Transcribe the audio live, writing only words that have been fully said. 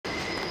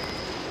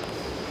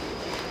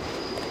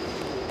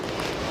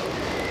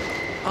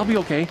I'll be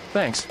okay,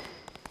 thanks.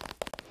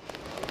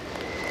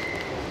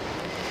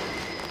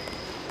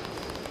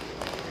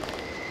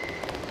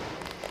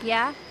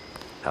 Yeah?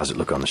 How's it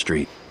look on the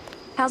street?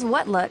 How's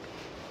what look?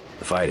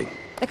 The fighting.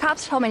 The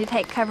cops told me to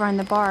take cover in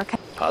the bar.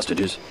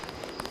 Hostages?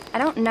 I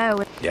don't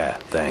know. Yeah,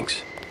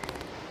 thanks.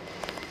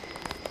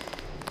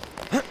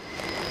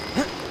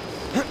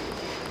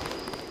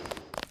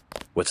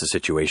 What's the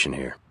situation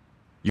here?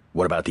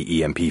 What about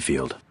the EMP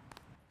field?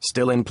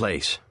 Still in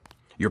place.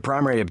 Your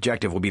primary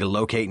objective will be to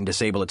locate and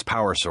disable its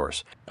power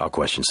source. I'll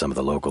question some of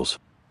the locals.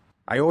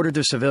 I ordered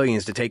the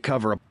civilians to take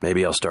cover.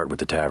 Maybe I'll start with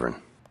the tavern.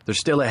 There's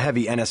still a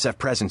heavy NSF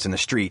presence in the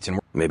streets, and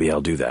maybe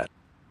I'll do that.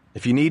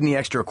 If you need any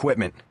extra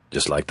equipment...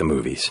 Just like the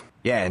movies.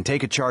 Yeah, and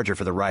take a charger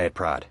for the riot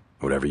prod.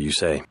 Whatever you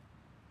say.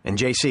 And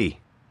JC.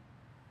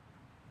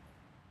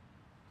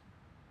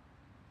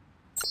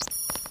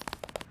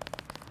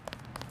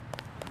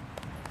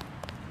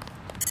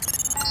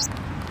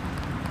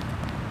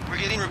 We're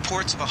getting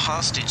reports of a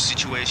hostage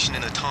situation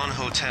in the Ton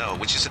Hotel,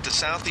 which is at the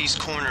southeast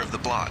corner of the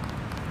block.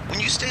 When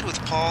you stayed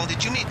with Paul,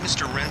 did you meet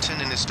Mr. Renton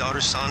and his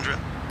daughter Sandra?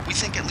 We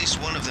think at least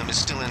one of them is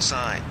still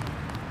inside.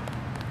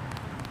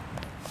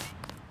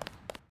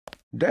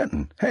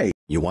 Denton, hey,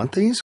 you want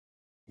these?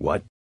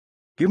 What?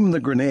 Give him the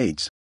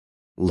grenades.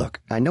 Look,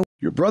 I know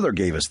your brother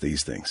gave us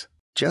these things.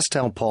 Just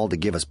tell Paul to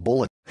give us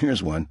bullets.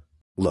 Here's one.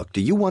 Look,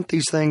 do you want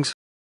these things?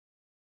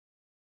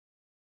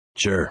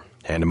 Sure,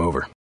 hand them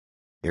over.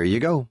 Here you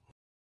go.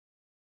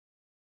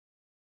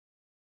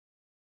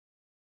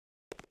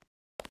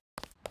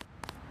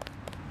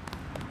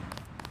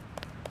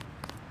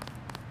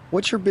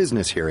 What's your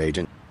business here,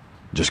 Agent?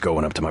 Just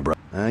going up to my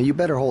brother. You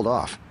better hold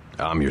off.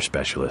 I'm your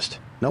specialist.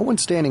 No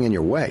one's standing in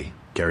your way.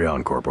 Carry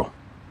on, Corporal.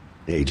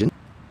 Agent?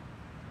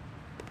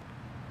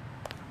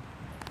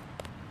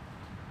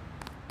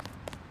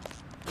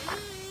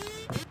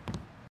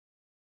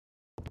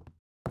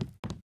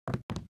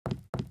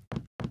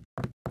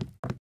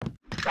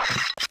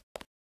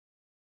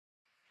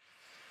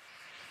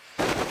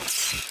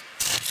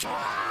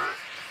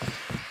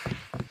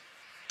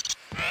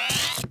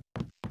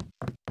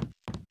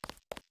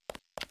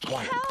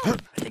 I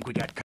think we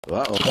got...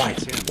 Uh-oh.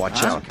 Quiet.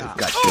 Watch out. They've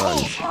got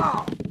guns.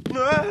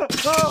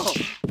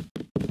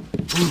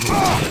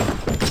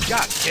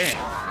 God damn.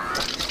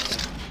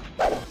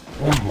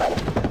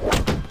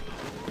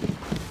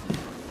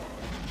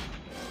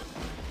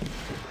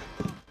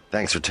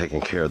 Thanks for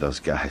taking care of those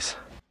guys.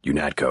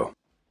 UNATCO.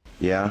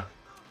 Yeah?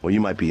 Well, you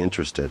might be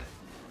interested.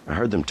 I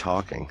heard them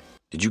talking.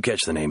 Did you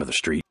catch the name of the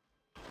street?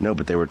 No,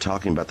 but they were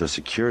talking about their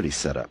security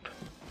setup.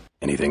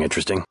 Anything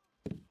interesting?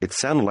 It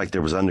sounded like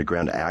there was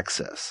underground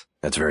access.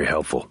 That's very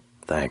helpful.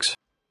 Thanks.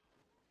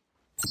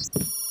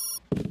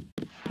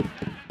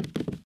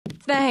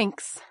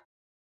 Thanks.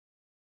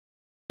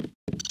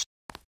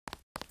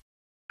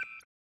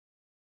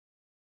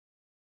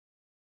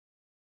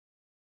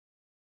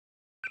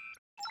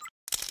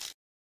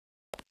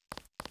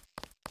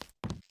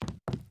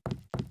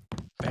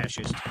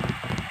 Fascist.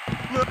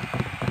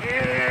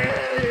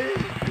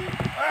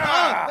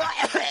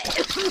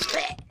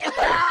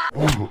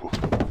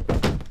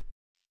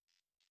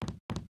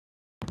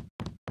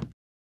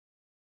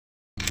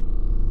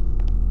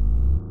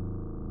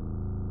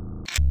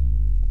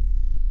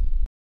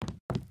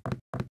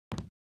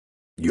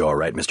 You all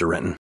right, Mr.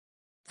 Renton?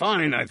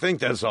 Fine, I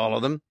think that's all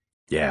of them.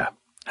 Yeah.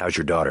 How's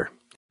your daughter?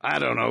 I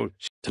don't know.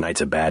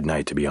 Tonight's a bad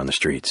night to be on the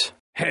streets.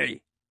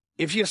 Hey,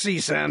 if you see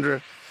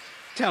Sandra,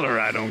 tell her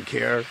I don't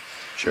care.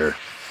 Sure.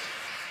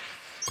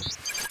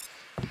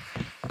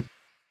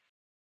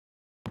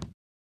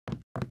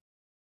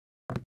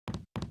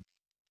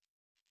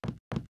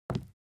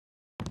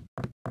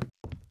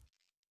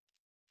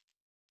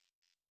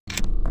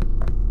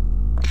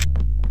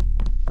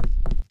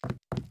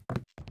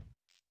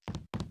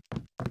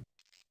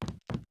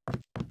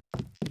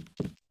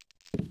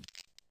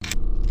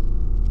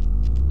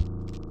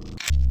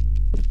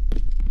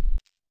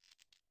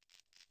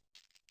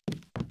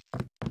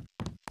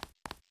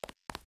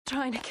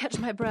 Trying to catch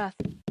my breath.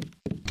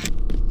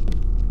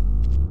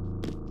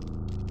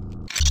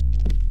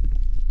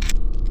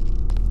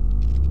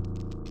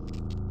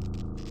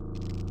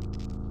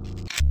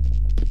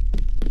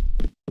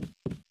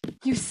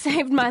 You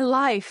saved my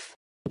life.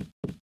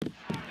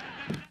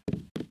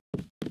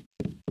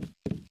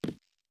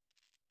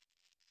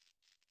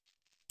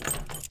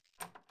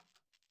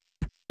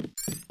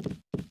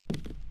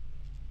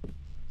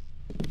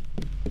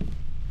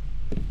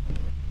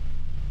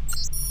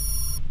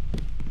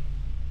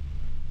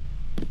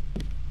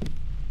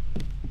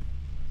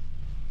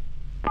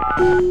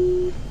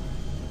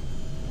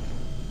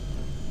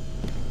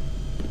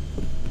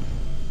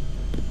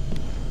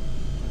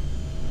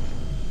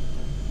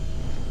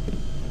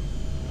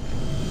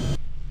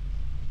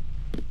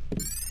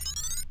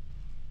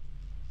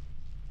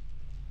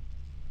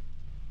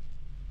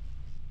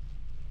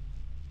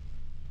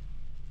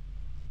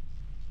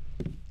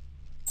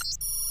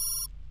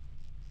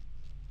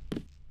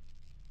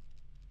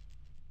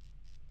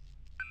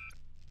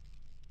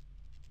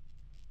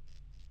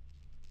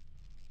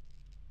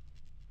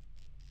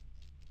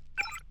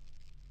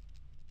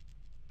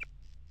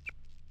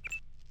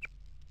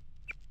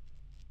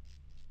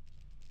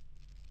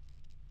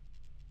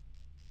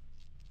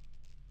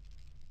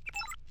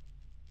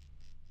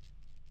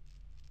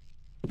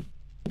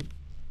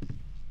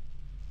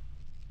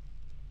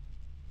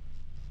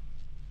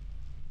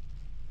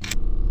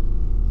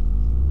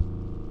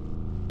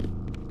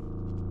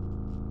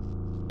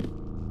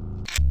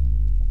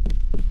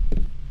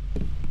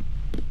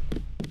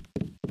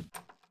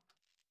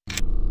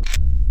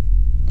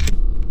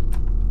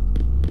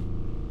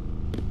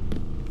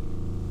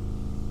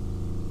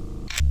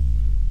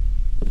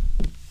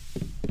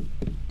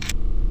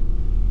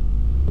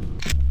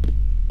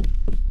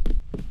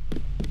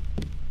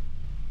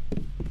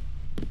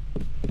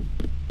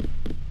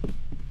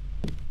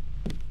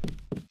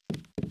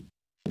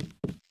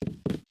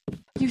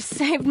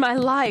 saved my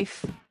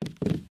life.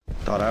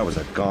 Thought I was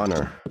a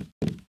goner.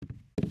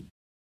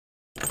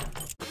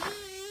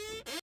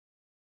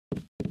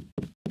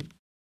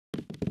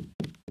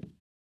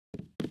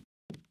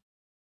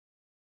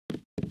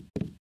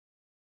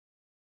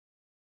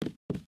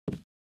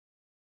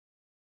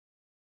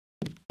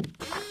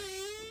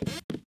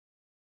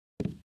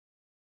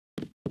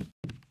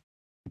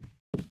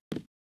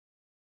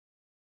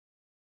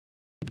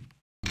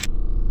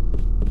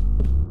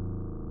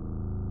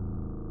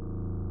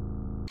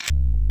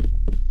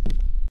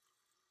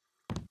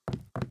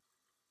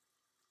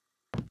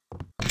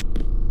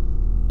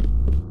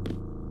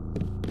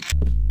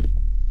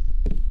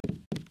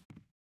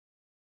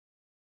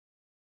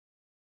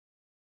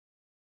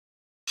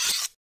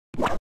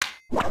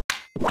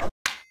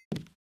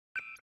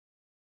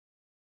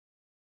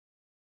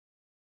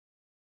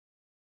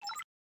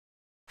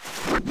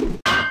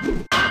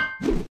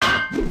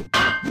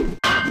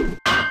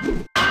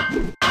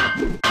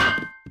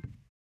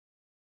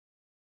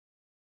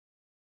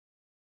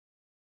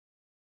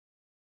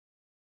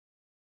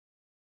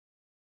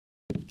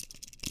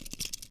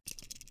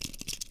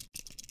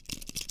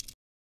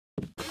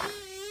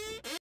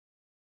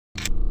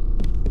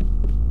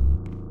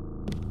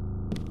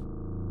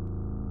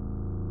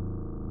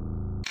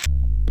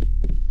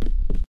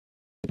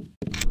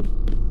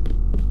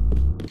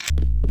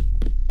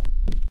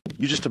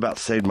 You just about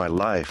saved my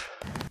life.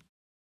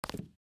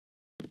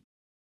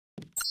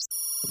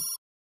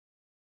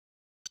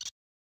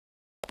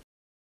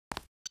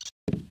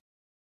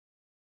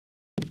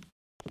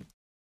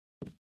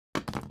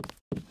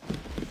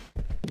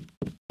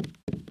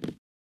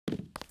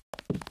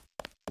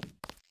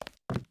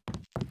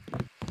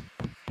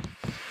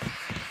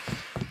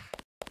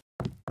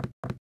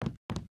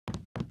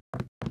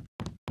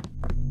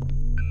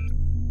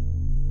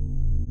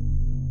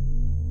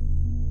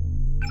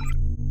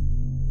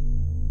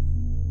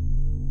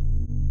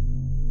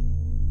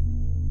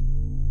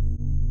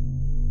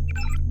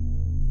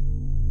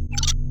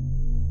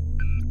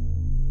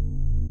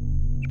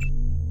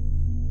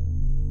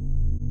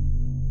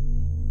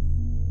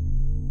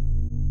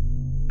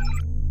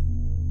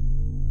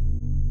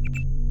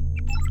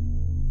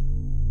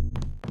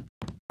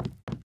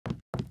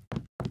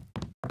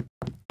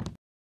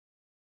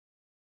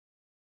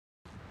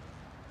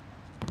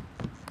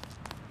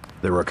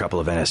 There were a couple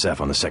of NSF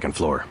on the second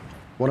floor.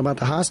 What about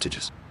the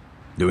hostages?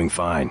 Doing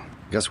fine.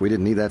 Guess we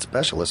didn't need that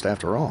specialist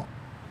after all.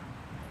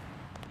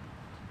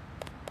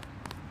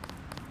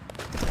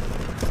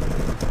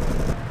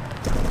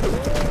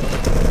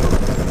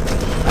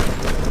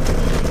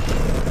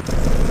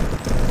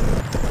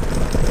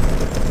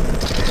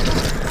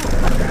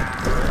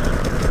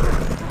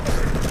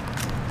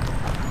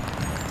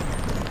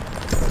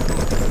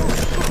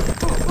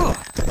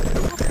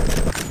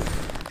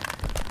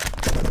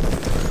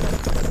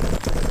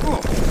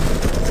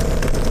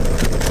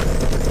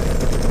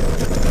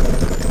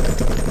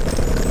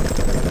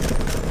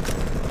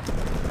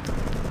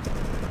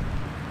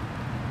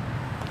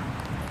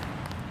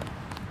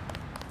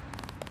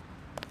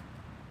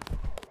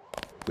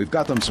 We've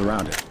got them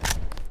surrounded.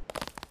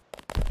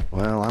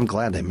 Well, I'm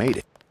glad they made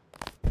it.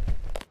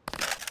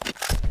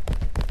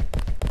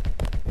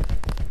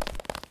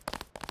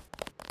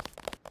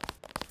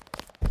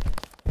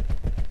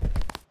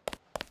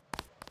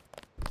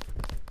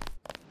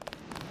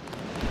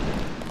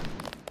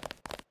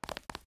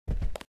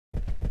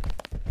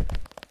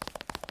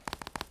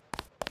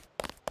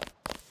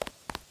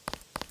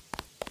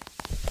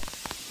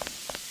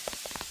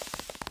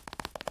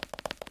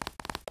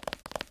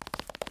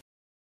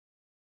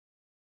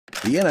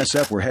 The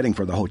NSF were heading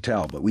for the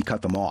hotel, but we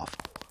cut them off.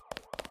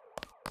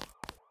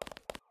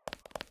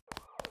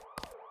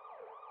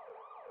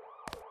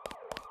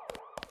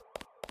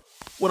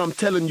 What I'm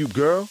telling you,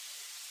 girl?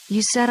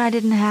 You said I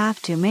didn't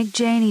have to. Make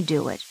Janie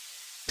do it.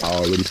 I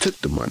already took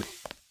the money.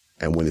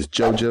 And when it's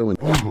JoJo and...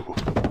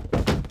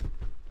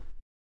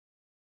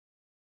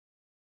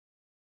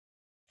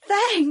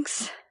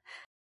 Thanks.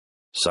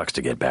 Sucks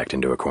to get backed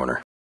into a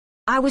corner.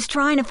 I was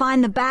trying to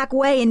find the back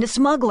way into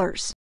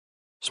Smugglers.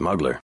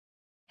 Smuggler?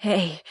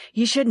 Hey,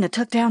 you shouldn't have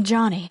took down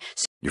Johnny.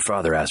 Your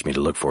father asked me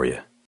to look for you.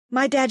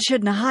 My dad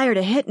shouldn't have hired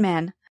a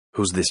hitman.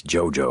 Who's this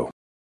JoJo?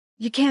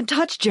 You can't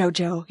touch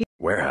JoJo.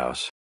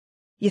 Warehouse.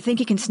 You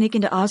think you can sneak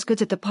into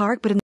Osgood's at the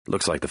park, but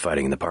Looks like the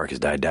fighting in the park has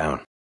died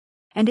down.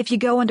 And if you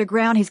go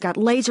underground, he's got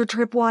laser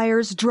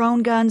tripwires,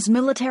 drone guns,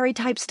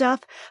 military-type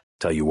stuff.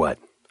 Tell you what,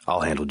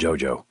 I'll handle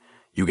JoJo.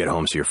 You get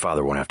home so your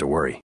father won't have to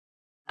worry.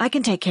 I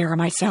can take care of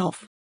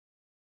myself.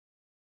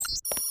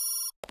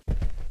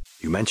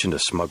 You mentioned a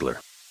smuggler.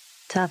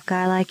 Tough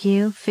guy like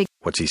you?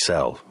 What's he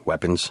sell?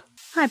 Weapons?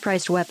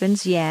 High-priced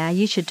weapons, yeah.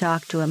 You should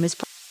talk to him.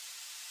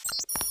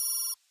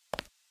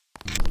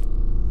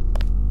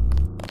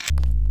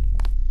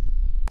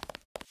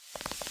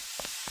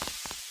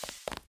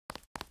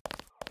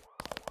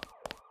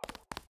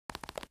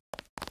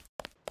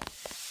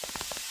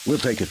 We'll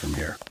take it from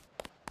here.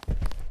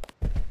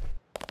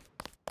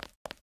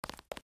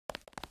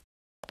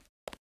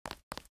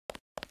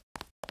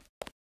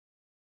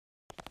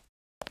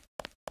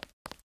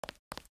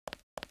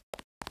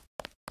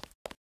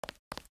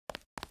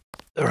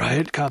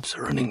 quiet, cops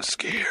are running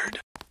scared.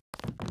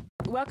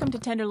 Welcome to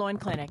Tenderloin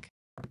Clinic.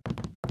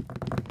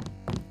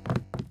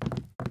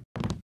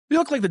 You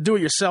look like the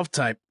do-it-yourself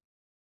type.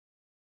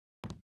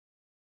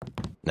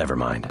 Never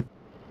mind.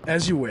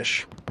 As you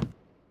wish.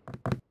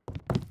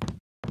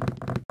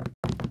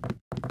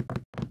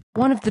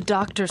 One of the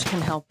doctors can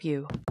help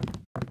you.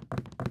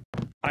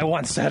 I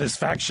want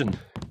satisfaction.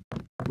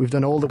 We've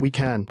done all that we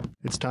can.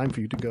 It's time for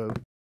you to go.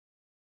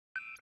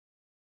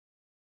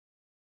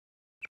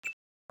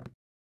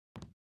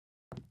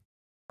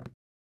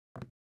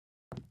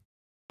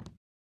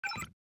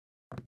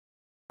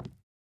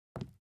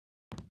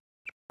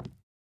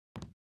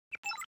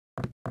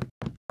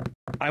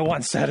 I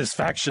want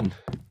satisfaction.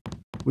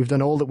 We've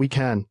done all that we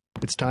can.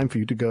 It's time for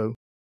you to go.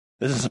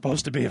 This is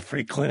supposed to be a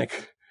free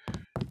clinic.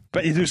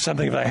 Bet you do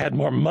something if I had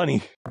more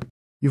money.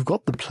 You've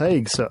got the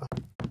plague, sir.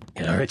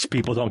 You know, rich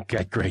people don't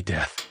get great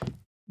death.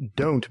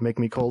 Don't make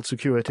me call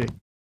security.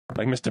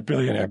 Like Mr.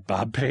 Billionaire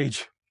Bob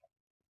Page.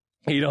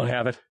 He don't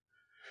have it.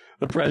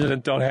 The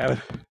president don't have it.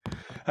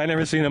 I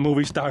never seen a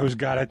movie star who's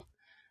got it.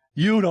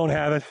 You don't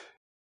have it.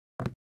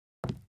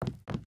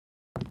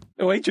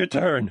 Wait your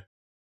turn.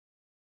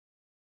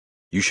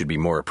 You should be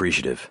more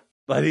appreciative.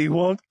 But he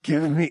won't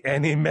give me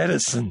any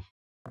medicine.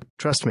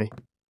 Trust me.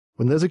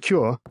 When there's a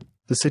cure,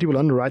 the city will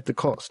underwrite the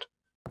cost.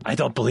 I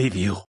don't believe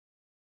you.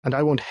 And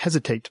I won't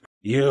hesitate.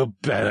 You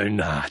better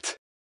not.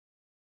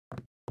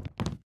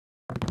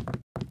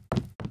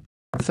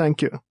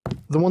 Thank you.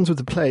 The ones with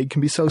the plague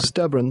can be so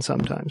stubborn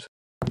sometimes.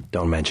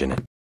 Don't mention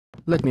it.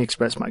 Let me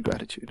express my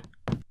gratitude.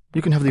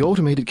 You can have the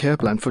automated care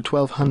plan for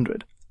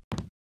 $1,200.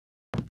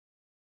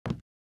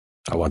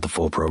 I want the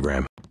full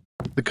program.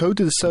 The code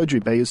to the surgery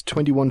bay is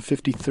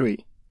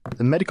 2153.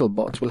 The medical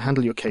bots will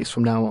handle your case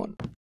from now on.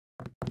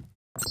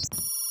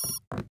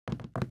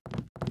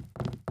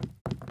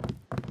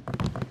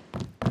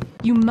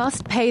 You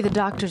must pay the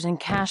doctors in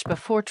cash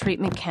before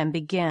treatment can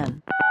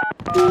begin.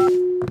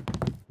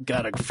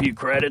 Got a few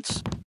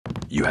credits?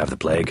 You have the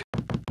plague?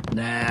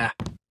 Nah.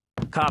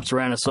 Cops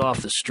ran us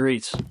off the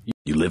streets.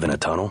 You live in a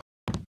tunnel?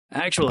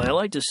 Actually, I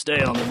like to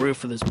stay on the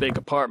roof of this big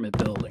apartment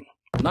building.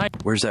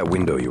 Where's that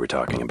window you were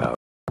talking about?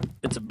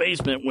 It's a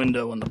basement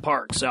window in the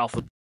park south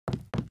of...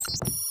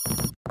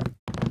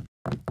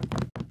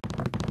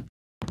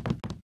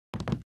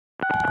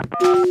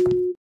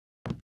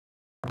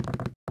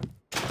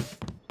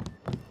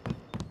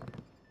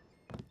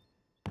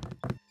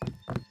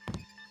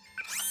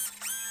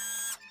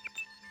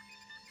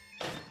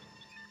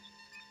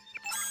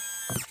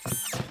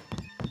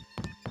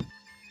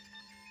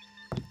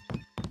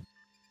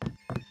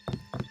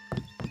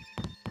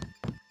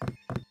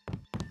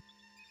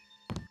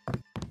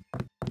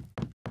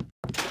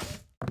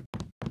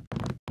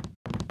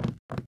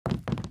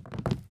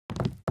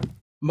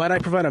 Might I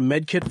provide a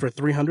med kit for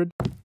 $300?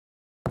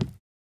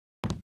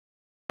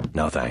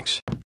 No,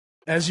 thanks.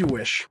 As you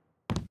wish.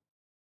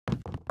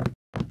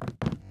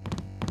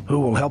 Who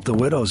will help the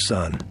widow's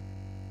son?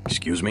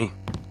 Excuse me?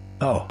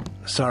 Oh,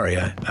 sorry,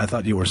 I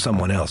thought you were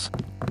someone else.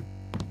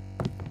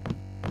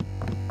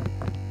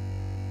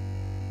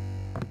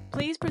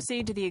 Please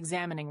proceed to the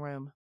examining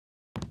room.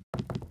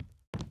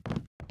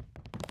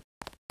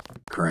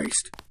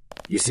 Christ.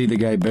 You see the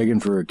guy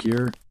begging for a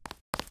cure?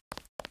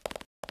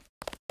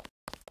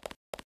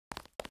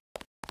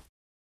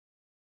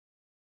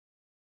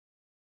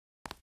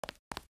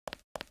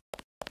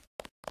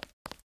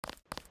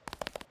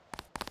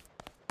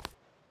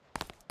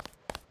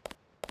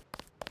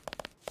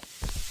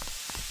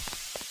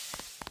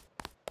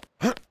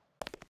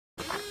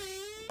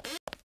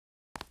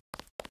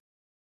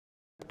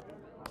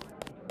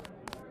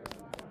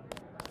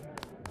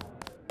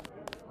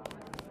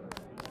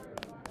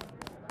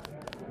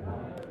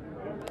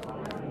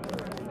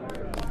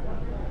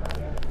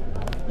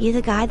 You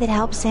the guy that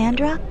helped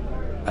Sandra?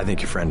 I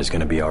think your friend is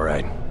going to be all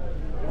right.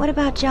 What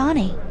about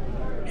Johnny?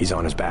 He's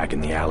on his back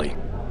in the alley.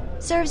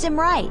 Serves him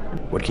right.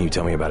 What can you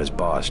tell me about his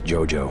boss,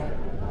 Jojo?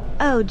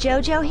 Oh,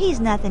 Jojo, he's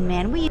nothing,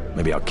 man.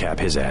 Maybe I'll cap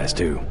his ass,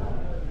 too.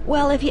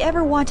 Well, if you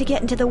ever want to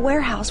get into the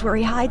warehouse where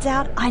he hides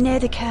out, I know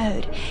the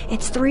code.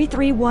 It's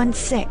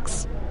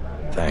 3316.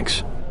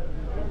 Thanks.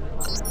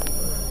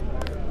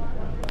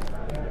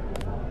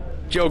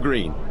 Joe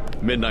Green,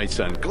 Midnight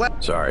Sun.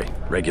 Sorry,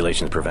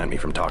 regulations prevent me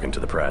from talking to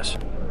the press.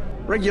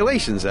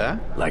 Regulations, huh?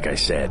 Like I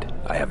said,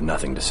 I have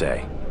nothing to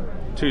say.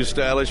 Too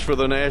stylish for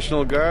the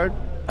National Guard?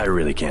 I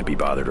really can't be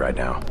bothered right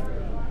now.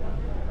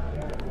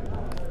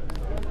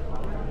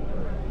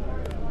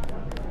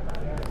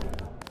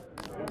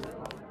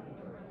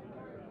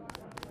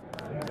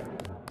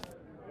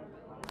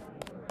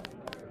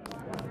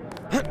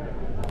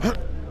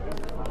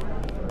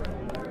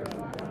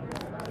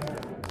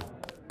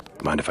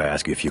 Mind if I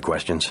ask you a few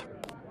questions?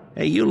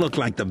 Hey, you look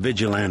like the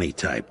vigilante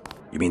type.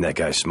 You mean that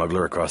guy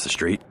smuggler across the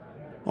street?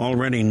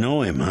 Already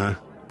know him, huh?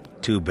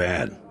 Too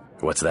bad.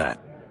 What's that?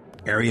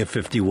 Area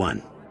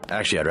 51.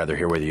 Actually, I'd rather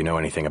hear whether you know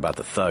anything about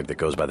the thug that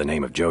goes by the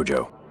name of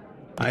Jojo.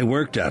 I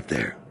worked out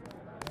there.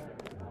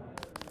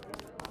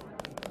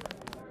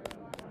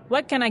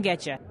 What can I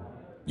get you?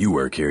 You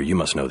work here, you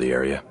must know the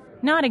area.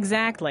 Not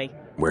exactly.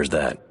 Where's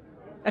that?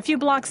 A few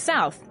blocks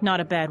south. Not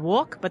a bad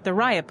walk, but the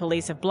riot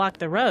police have blocked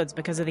the roads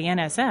because of the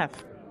NSF.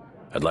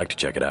 I'd like to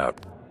check it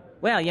out.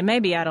 Well, you may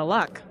be out of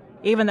luck.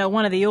 Even though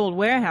one of the old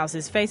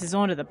warehouses faces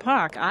onto the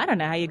park, I don't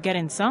know how you'd get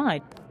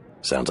inside.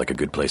 Sounds like a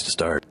good place to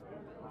start.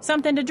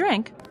 Something to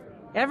drink?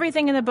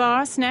 Everything in the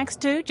bar, snacks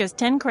too, just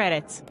 10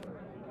 credits.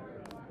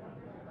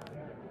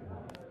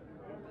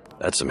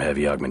 That's some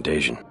heavy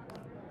augmentation.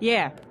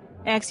 Yeah.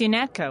 Ask your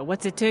Natco,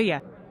 what's it to you?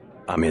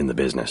 I'm in the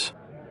business.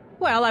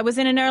 Well, I was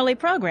in an early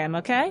program,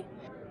 okay?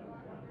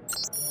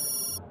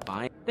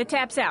 The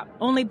tap's out.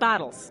 Only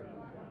bottles.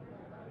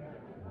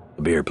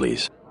 A beer,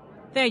 please.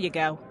 There you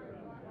go.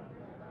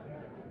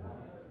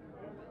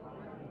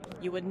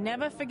 You would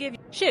never forgive...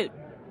 Shoot.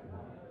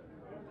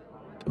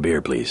 A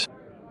beer, please.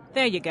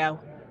 There you go.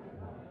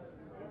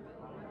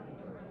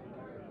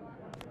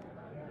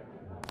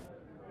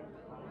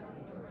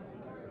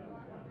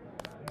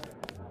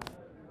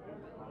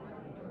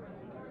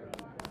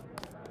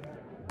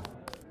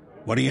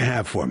 What do you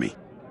have for me?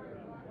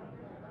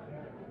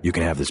 You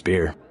can have this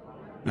beer.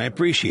 I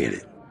appreciate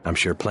it. I'm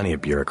sure plenty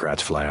of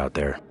bureaucrats fly out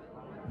there.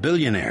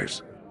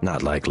 Billionaires?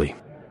 Not likely.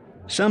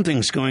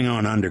 Something's going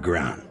on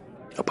underground.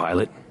 A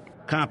pilot?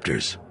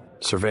 Copters.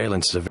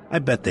 Surveillance. I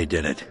bet they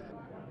did it.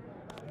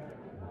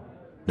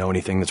 Know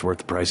anything that's worth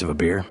the price of a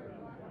beer?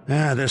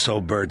 This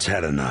old bird's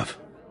had enough.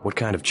 What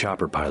kind of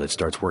chopper pilot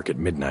starts work at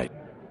midnight?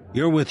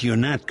 You're with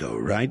UNATCO,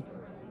 right?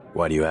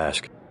 Why do you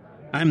ask?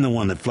 I'm the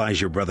one that flies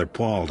your brother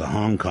Paul to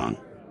Hong Kong.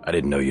 I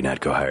didn't know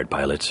UNATCO hired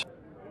pilots.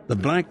 The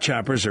black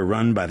choppers are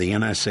run by the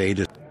NSA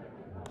to...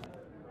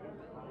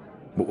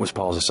 What was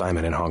Paul's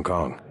assignment in Hong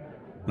Kong?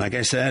 Like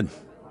I said,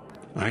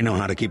 I know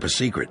how to keep a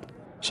secret.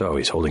 So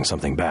he's holding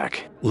something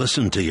back.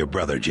 Listen to your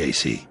brother,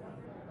 JC.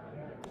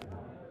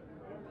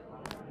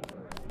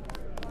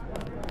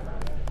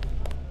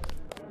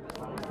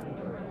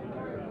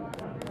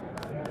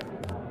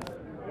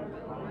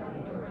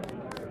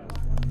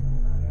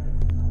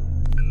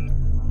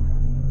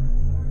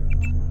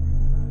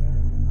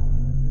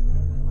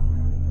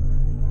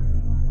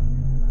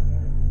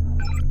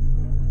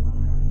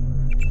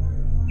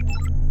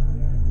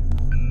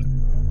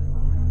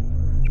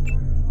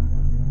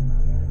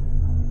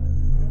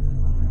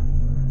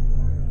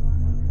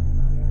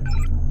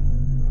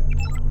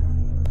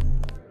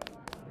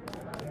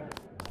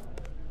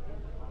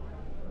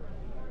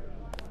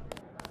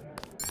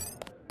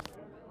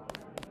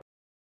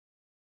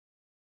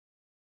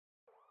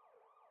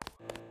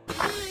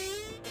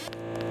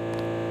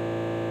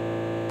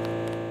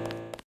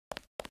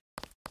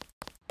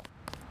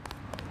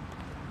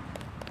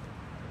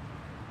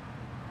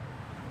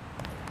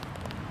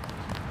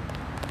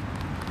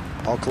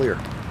 All clear.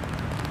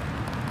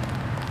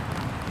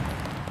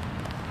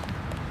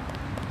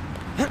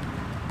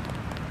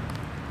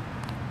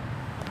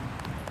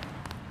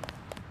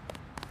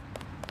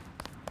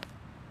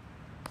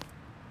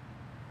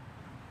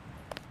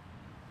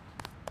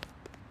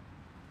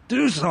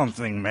 Do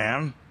something,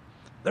 man.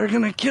 They're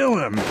gonna kill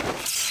him.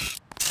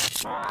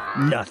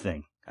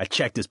 Nothing. I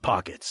checked his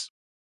pockets.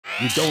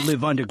 You don't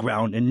live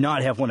underground and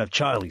not have one of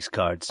Charlie's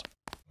cards.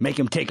 Make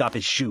him take off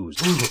his shoes.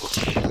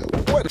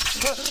 What?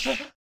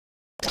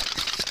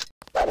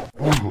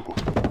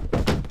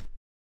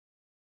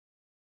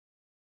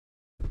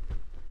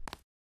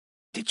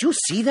 Did you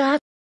see that?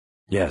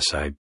 Yes,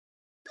 It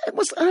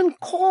was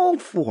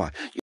uncalled for.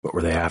 What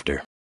were they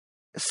after?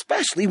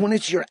 Especially when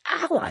it's your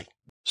ally.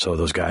 So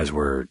those guys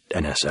were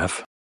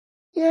NSF?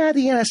 Yeah,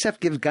 the NSF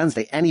gives guns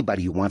to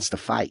anybody who wants to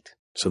fight.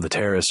 So the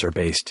terrorists are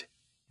based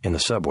in the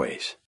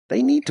subways?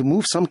 They need to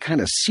move some kind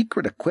of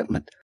secret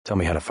equipment. Tell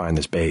me how to find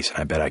this base, and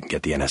I bet I can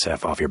get the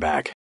NSF off your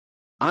back.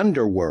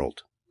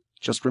 Underworld.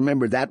 Just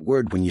remember that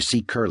word when you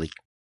see Curly.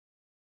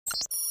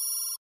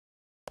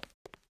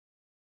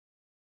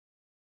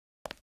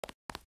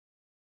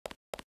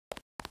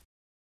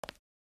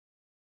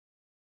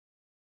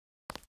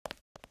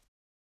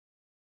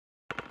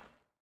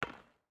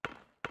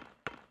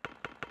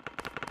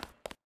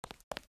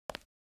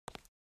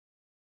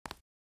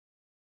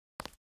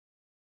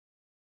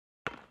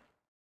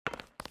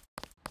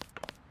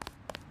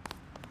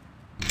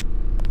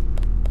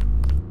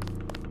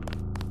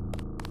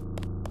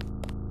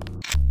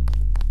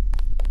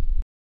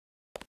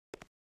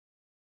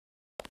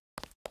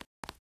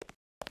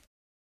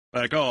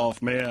 Back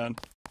off, man.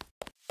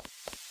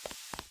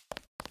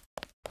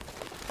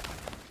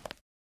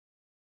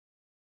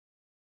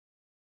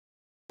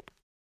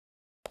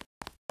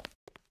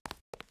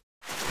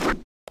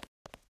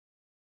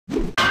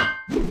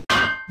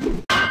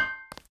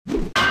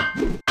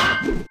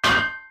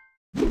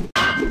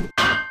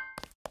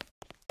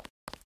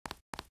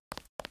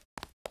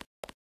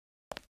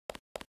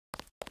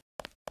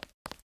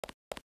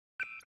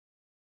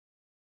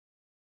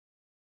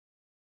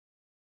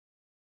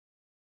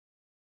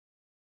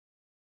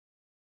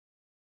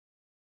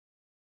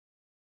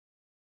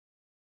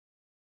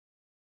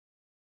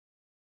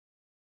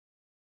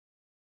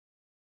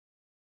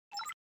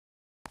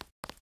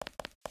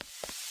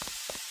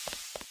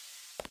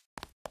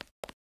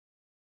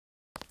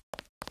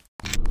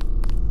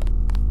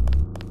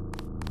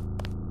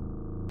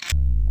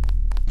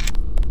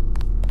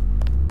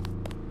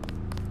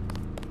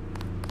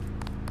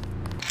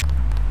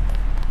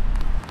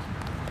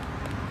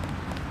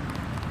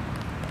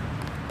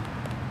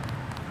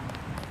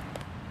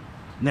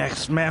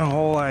 Next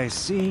manhole I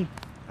see,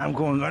 I'm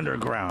going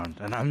underground,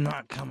 and I'm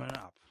not coming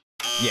up.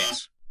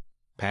 Yes.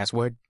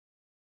 Password?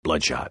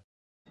 Bloodshot.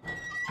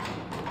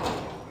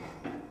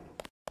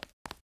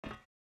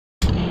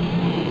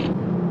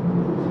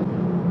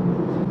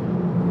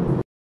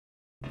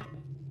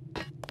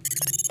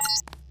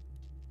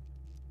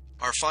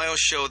 Our files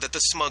show that the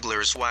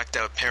smuggler is whacked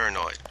out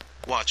paranoid.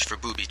 Watch for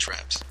booby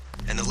traps.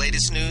 And the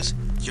latest news?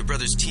 Your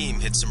brother's team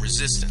hit some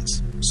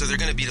resistance, so they're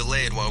gonna be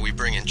delayed while we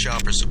bring in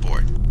chopper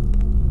support.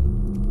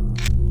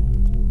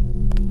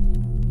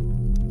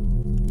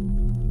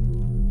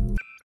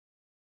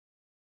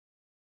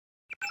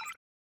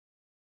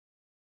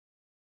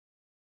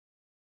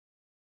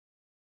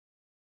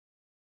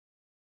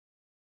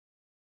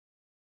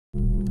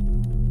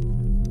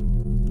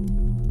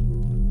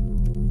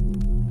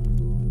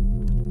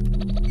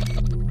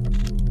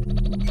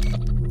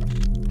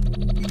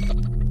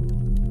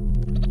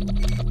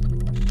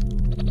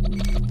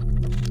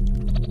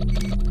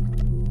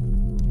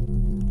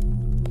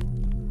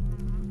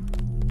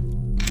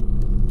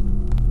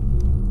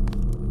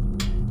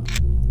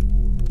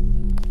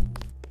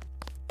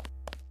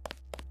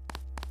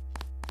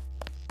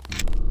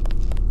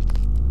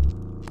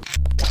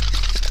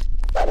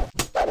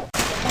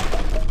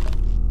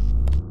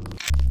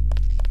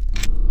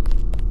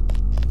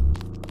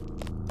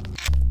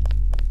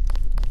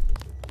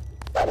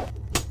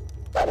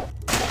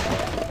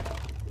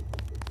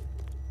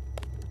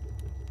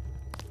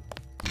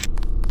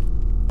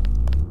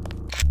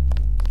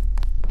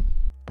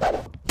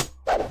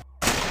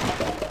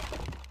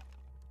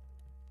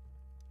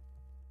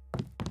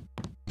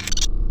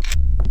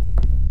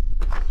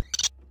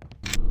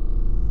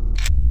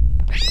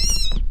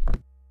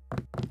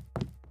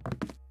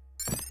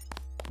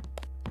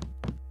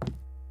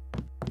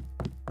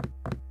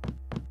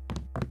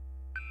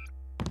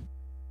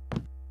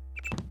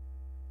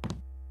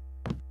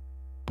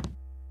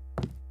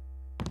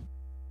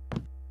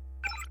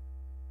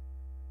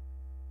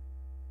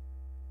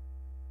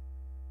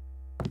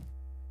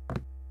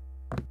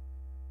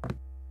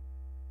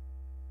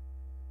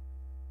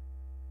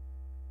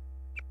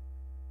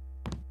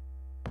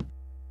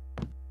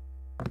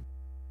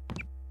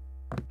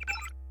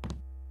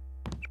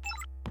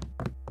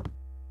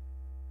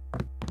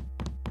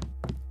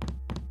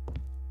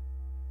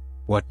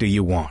 What do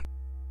you want?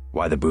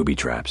 Why the booby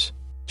traps?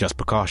 Just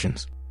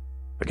precautions.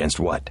 Against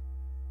what?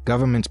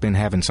 Government's been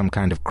having some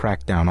kind of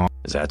crackdown on...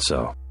 Is that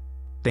so?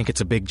 Think it's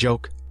a big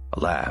joke?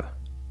 A lab?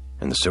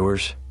 In the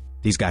sewers?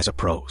 These guys are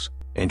pros.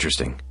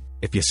 Interesting.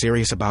 If you're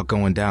serious about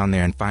going down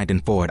there and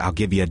finding Ford, I'll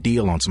give you a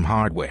deal on some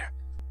hardware.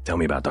 Tell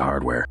me about the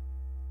hardware.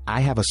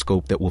 I have a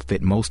scope that will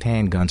fit most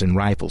handguns and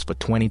rifles for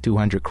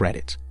 2,200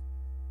 credits.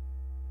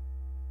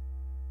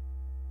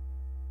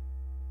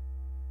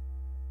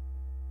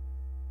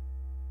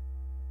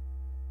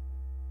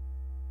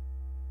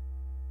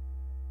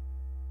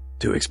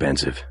 Too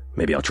expensive.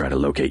 Maybe I'll try to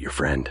locate your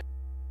friend.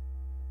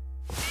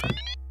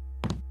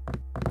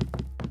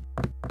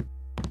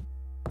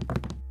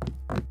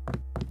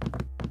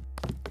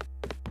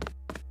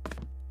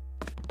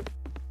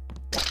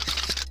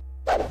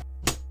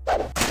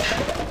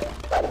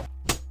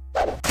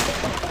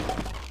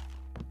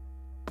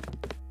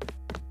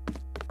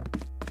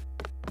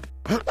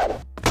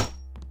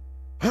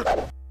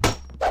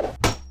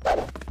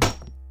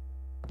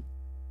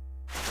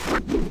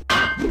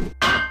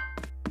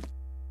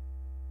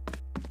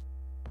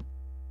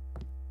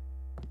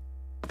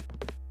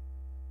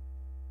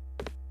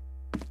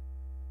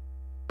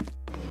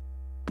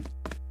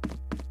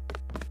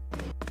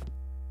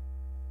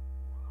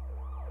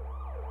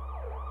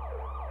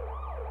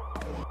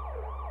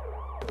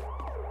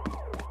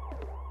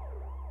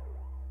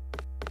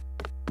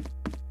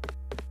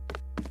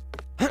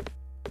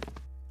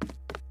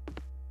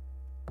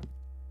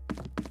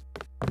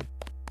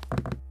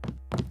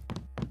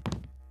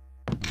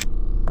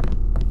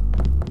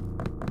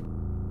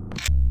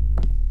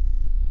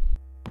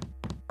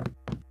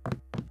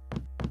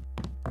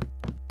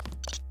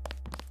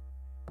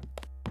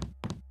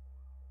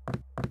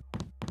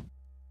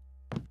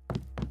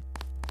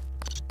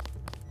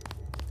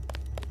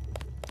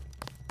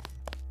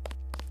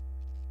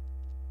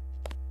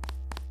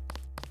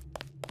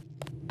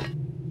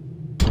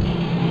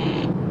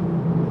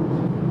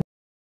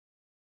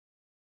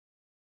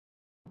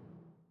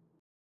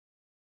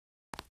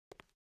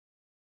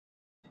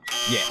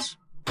 Yes.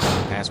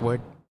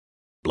 Password?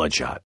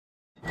 Bloodshot.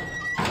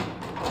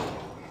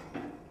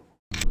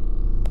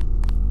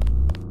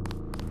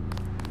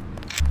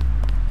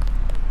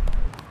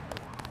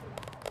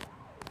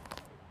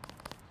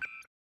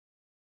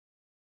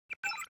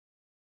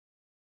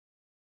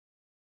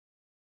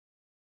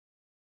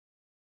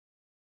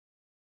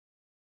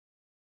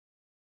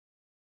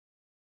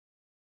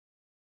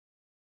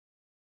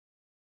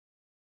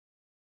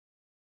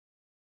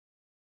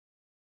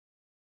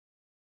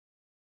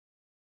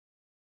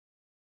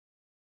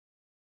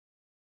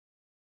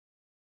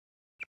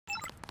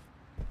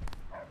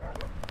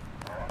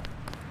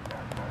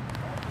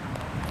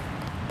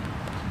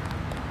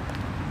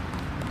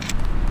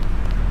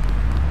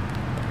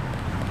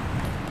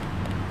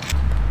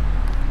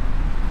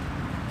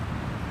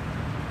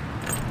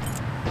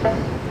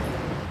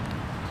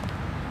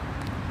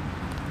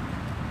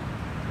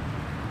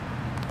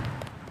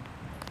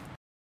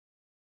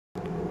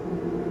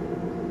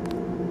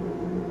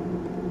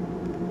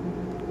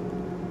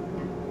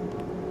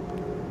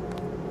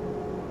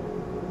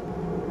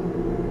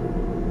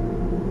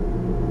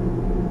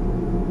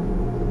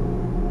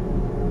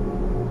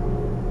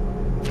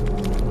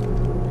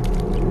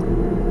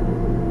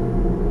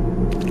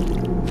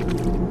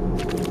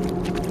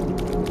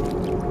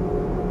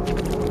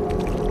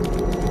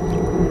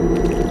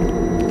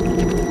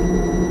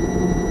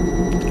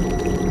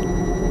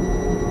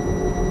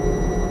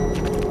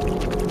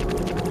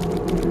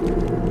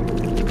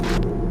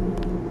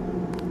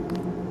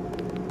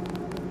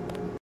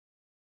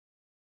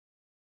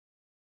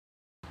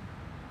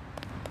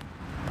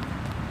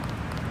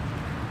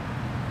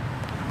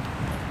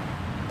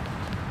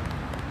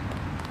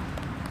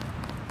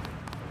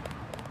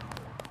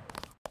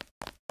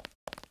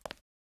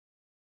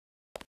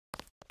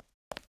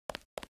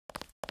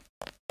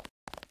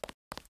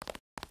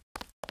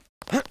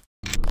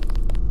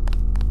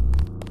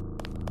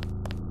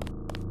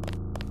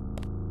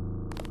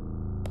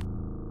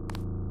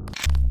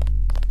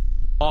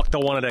 Talk to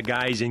one of the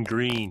guys in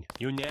green.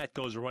 You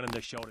Natco's running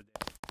the show today.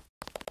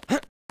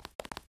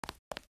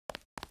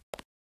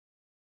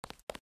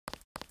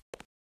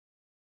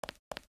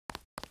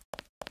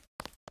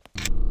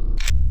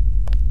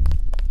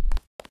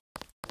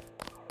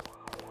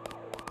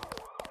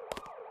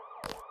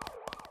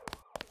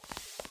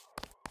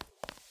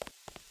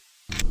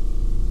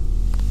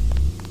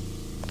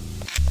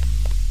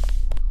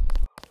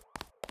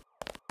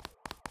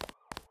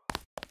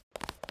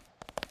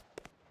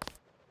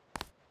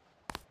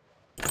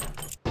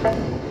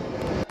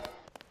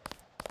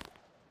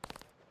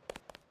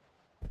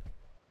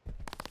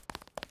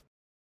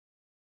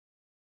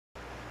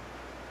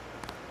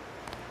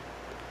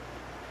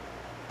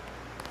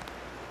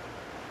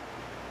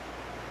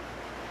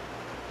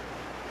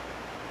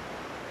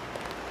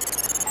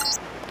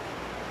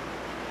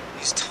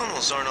 These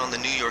tunnels aren't on the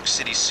New York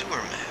City sewer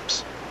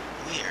maps.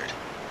 Weird.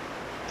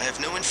 I have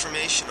no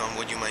information on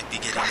what you might be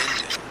getting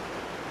into.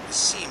 This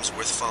seems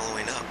worth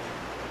following up.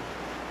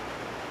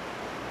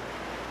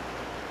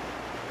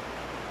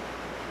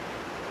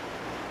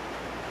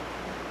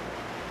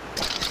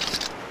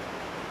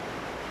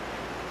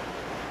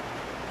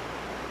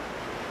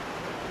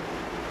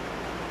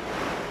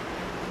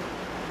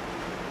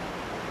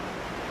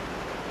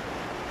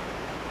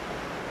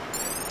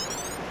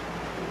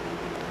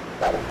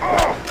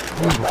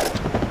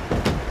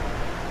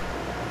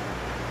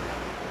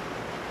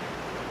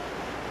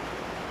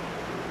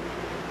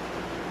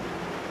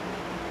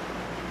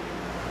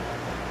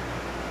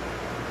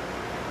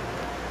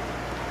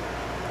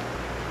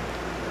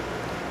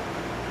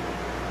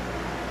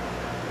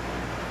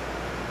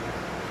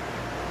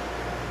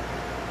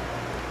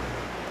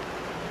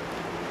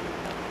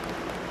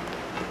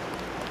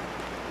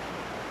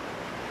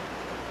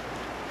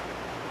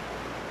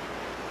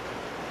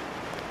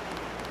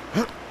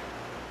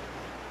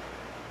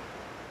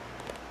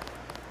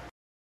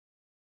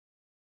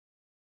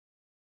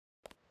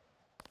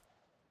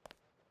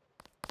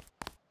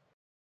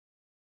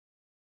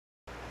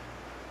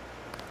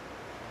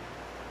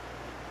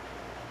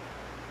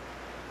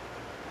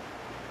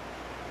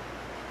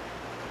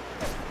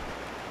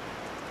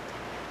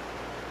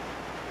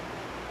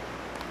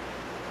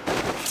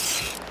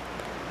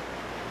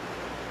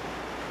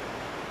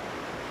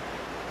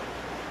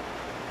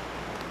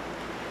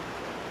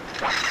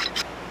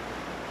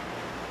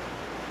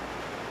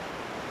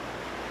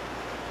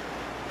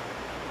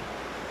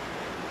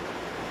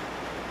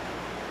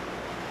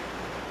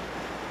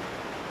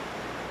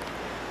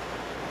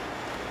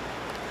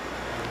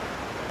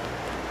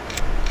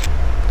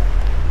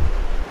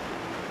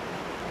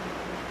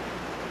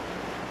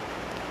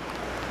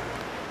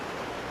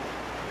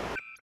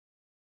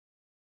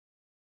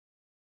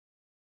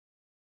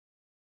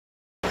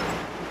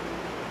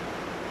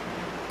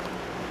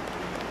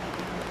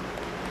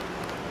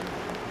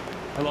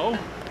 Hello?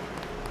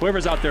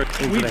 Whoever's out there,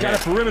 we've got a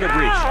perimeter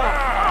breach.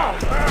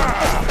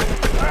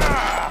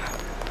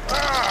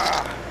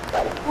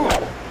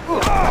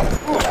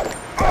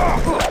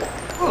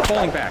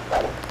 Falling back.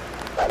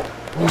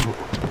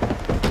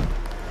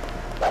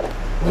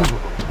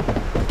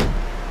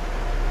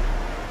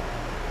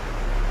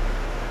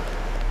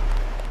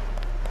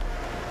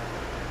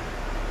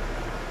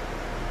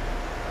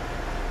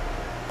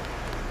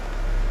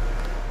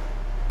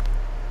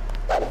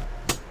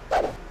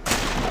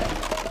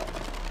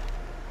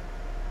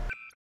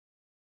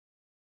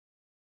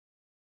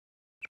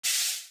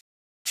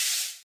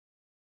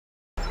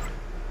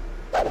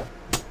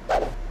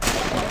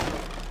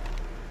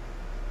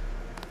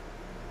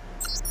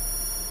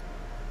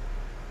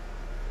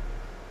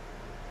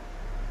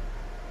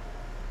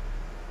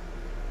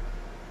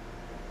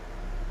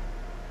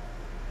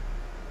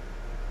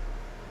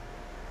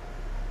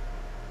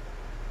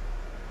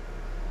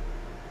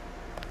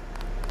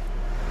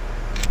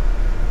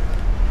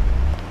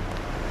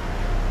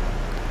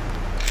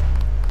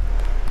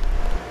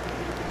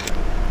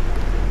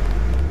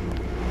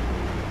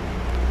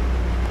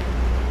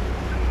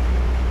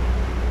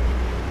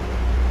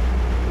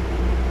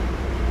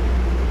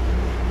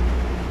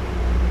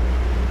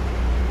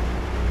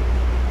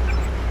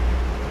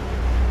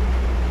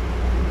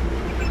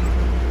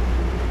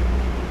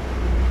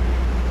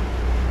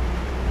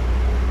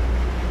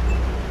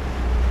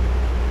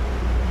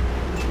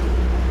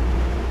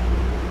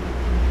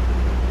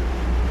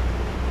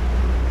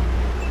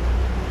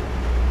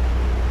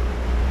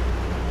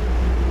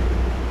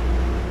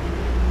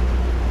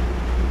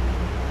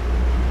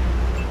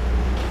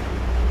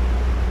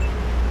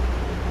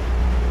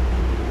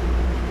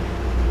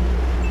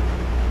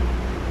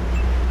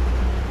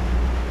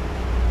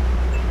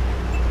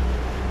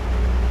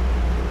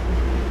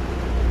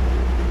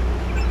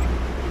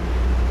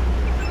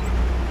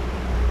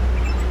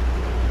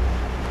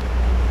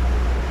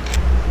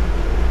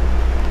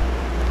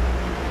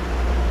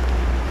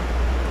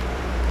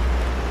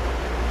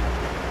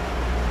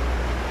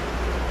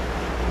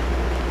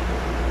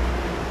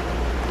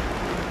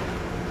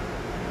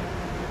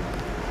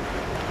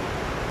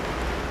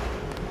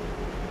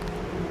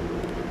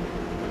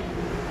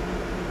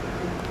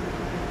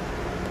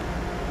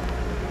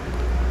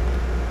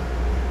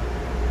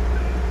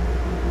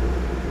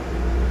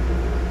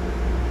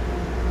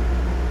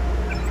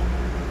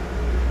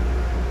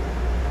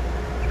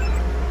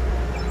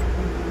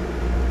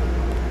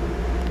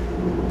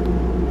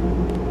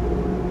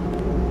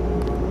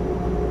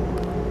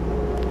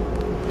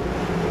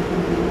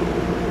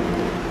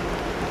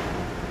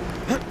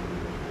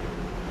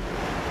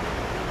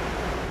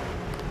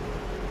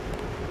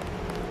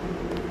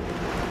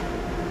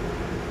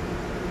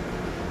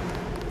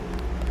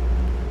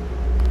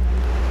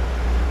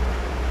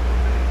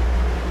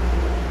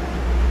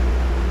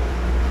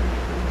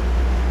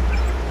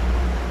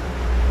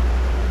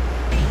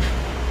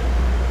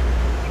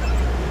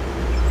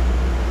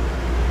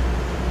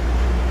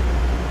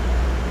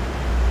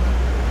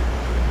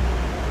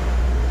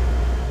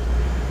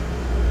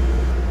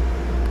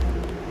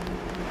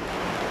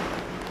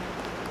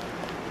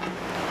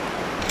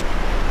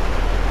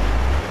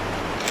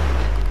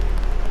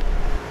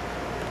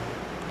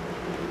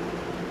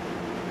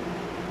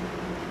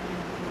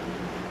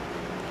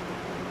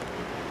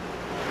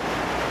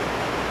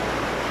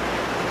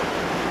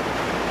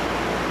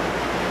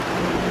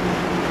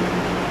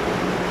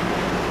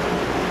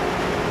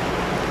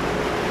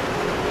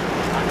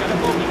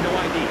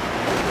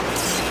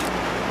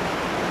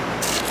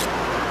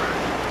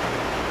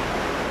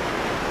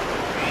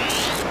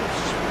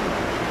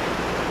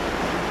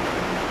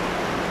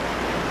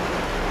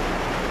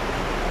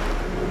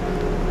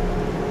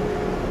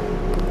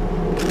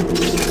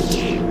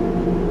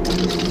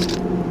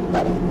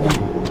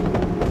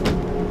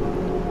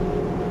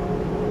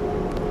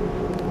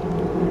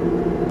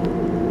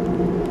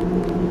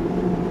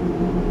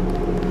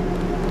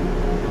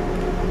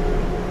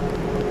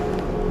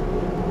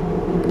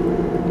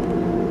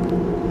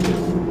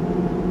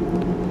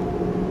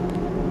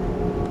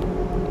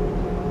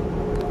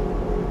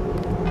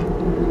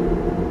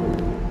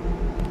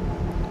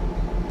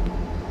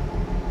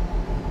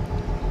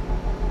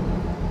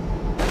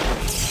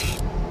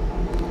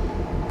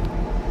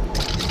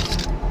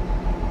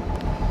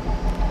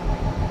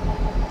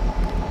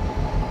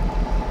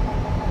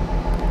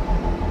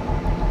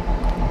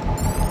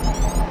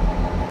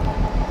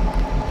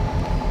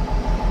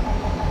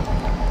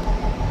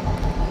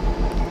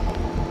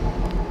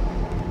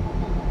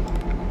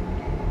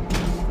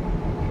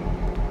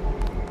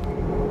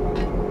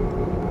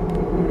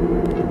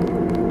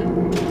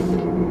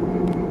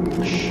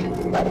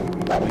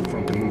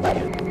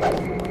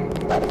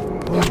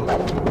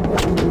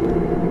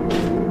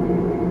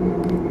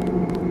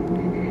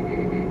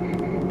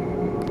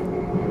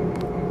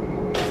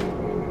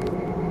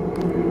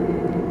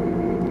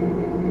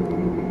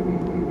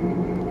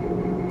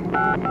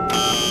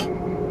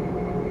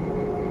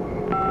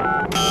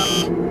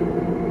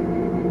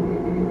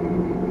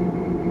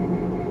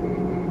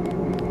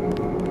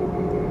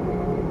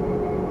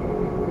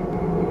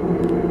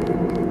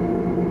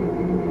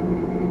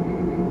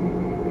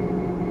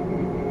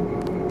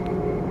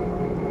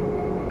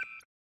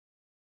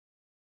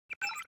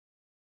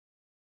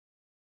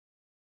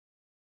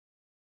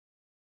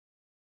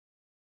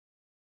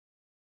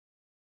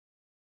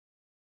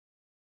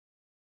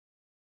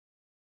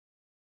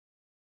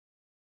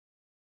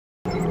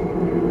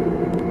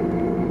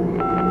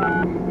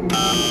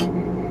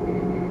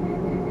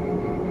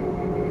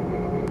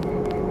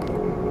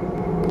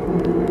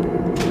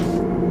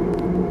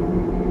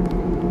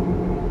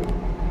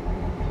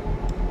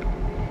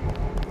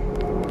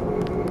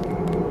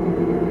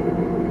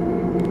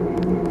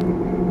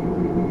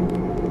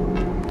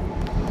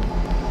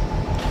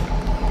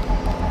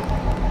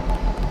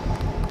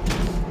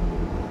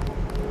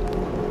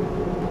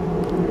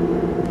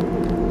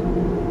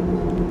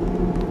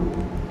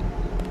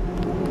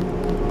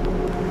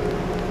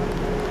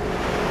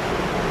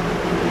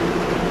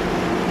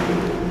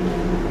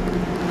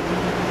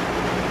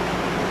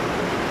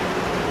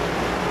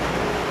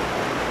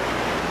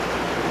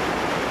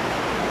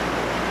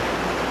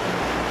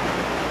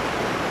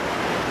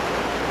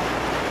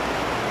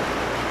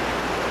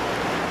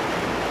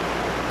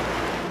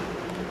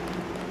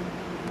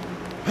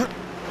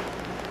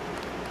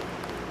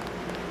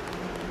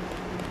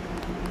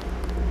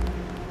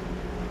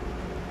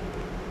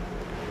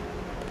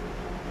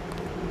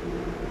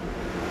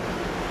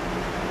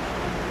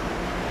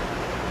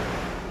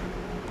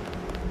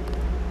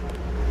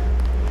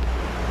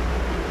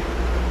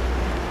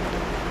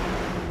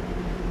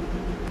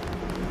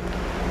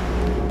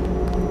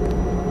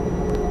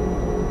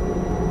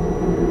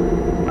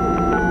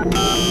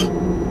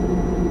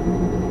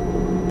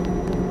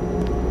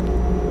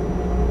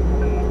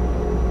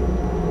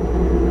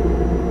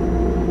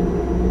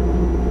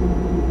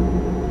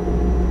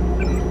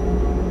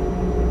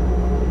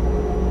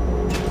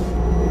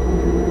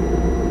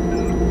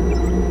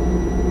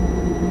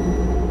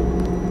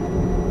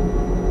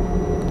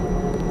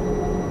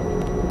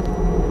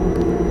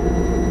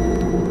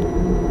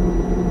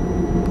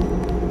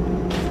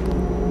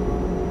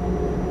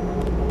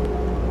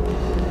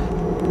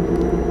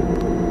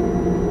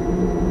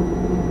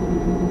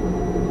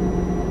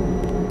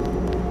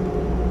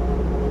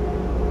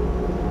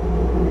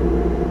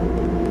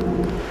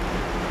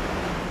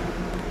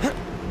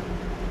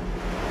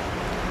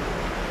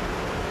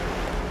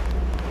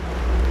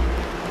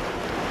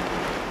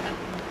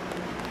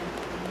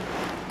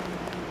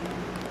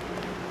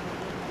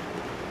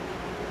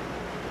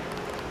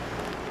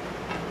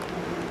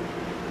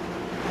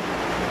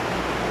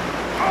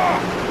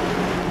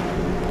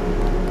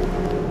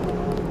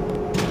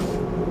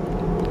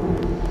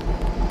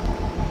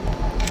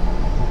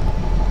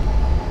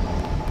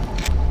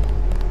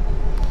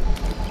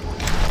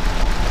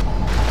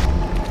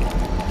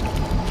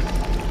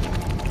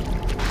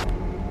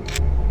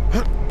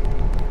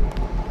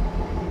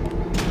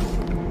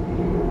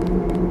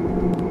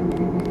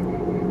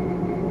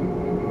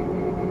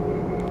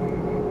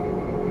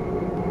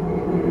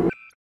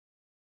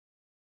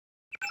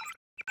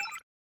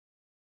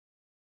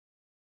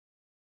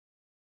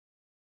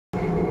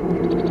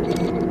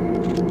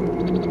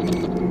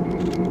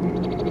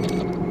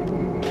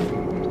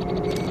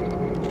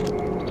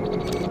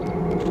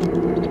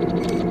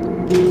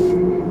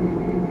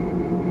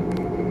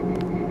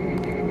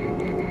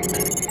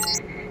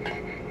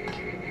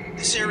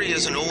 This area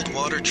is an old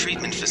water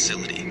treatment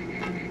facility.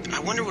 I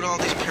wonder what all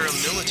these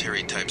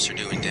paramilitary types are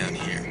doing down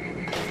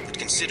here. But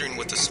considering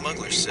what the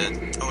smuggler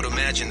said, I would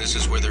imagine this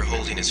is where they're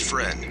holding his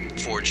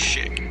friend, Ford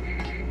Schick.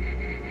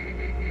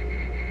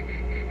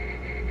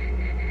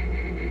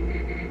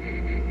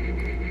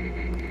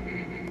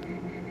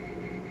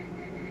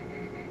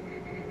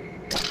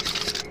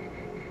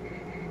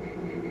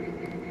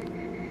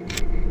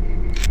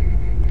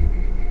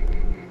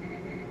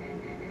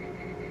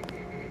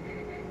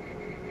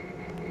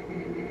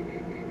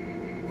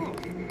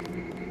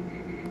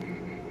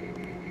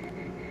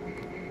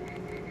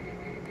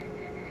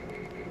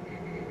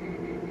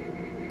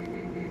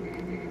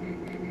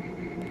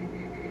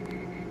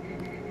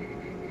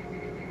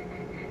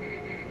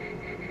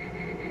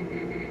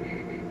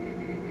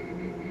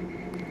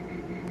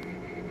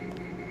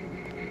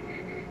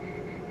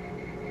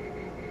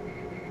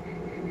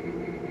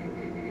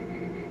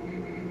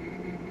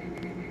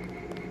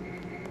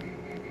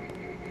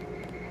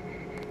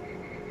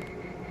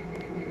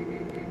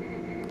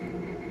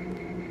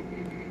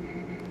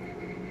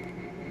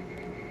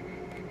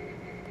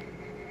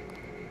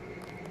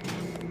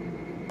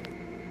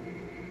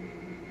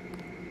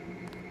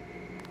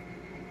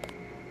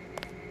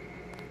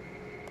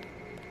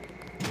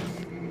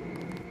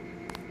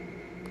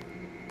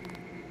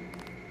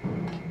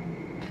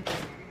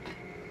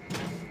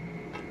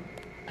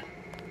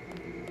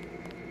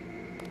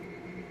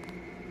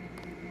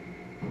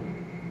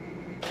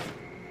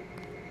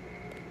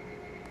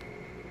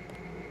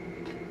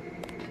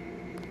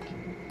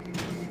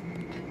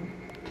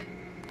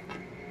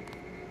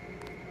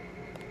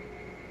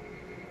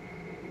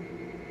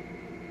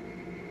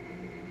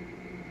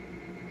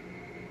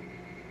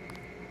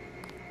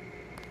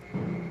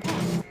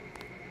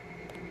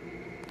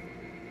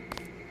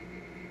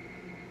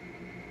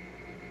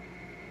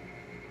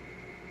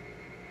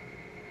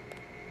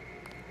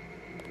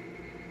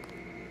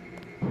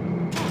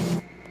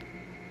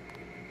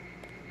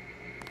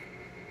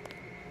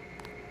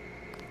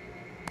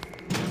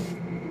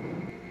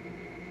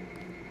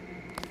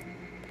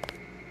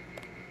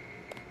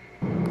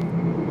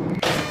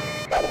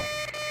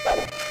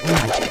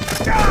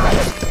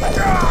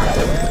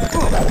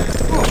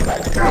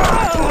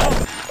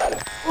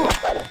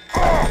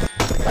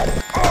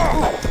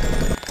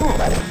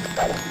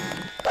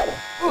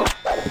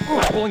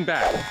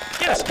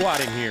 got a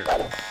squad in here.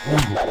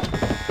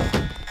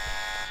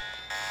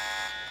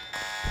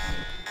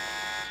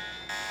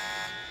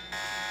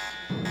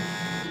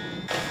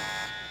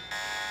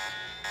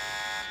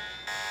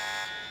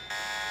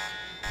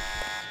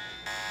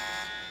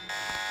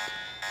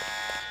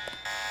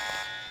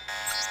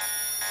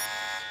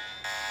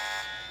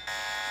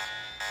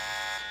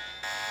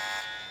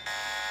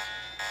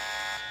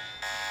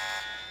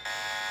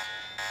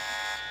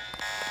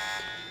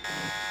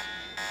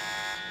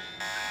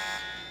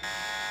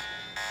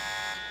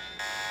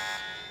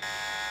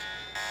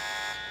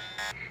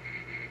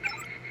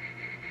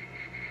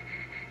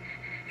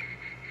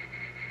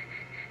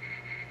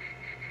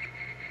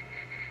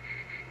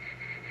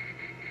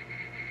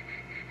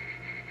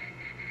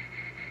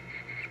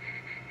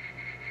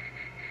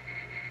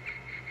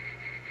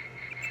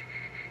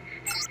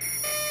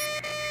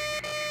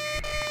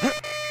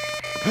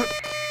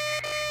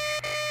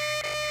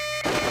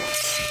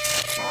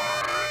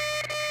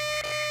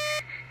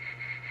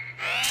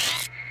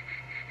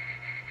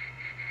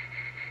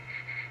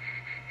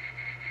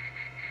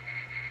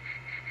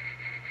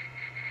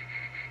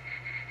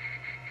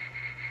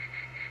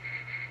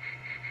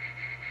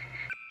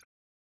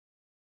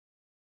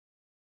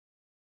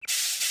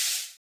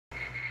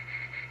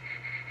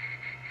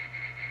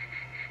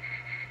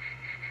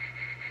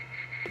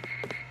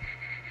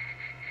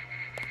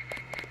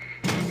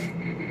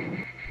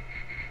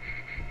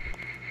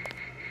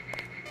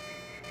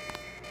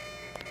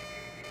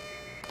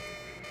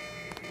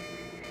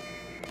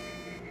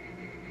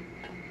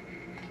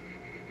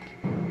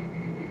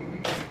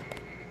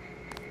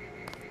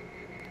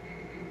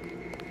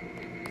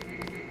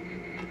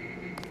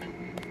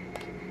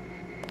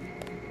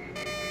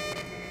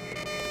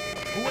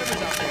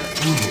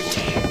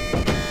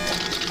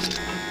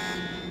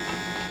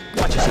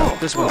 Watch yourself.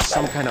 This one's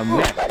some kind of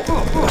mech.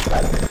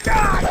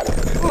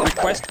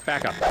 Request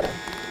backup.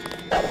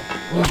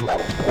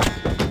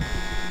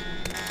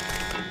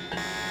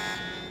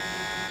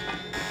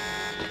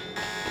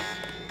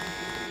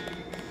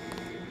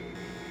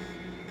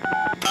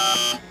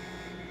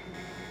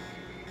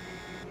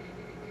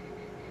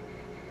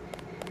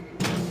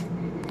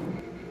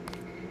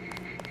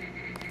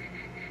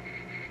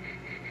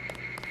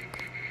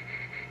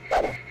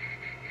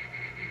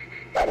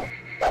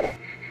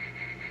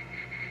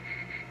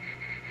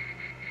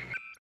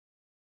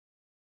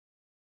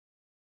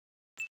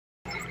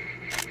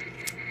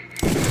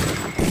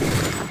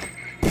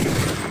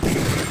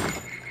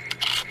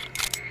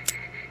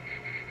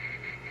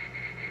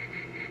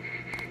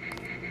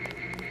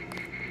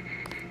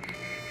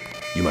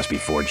 You must be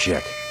Ford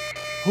Chick.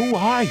 Who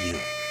are you?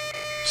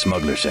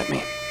 Smuggler sent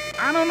me.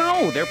 I don't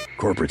know. They're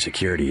Corporate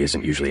security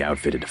isn't usually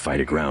outfitted to fight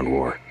a ground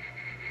war.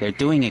 They're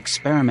doing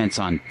experiments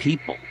on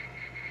people.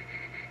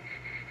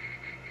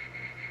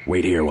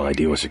 Wait here while I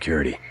deal with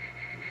security.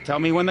 Tell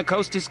me when the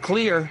coast is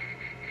clear.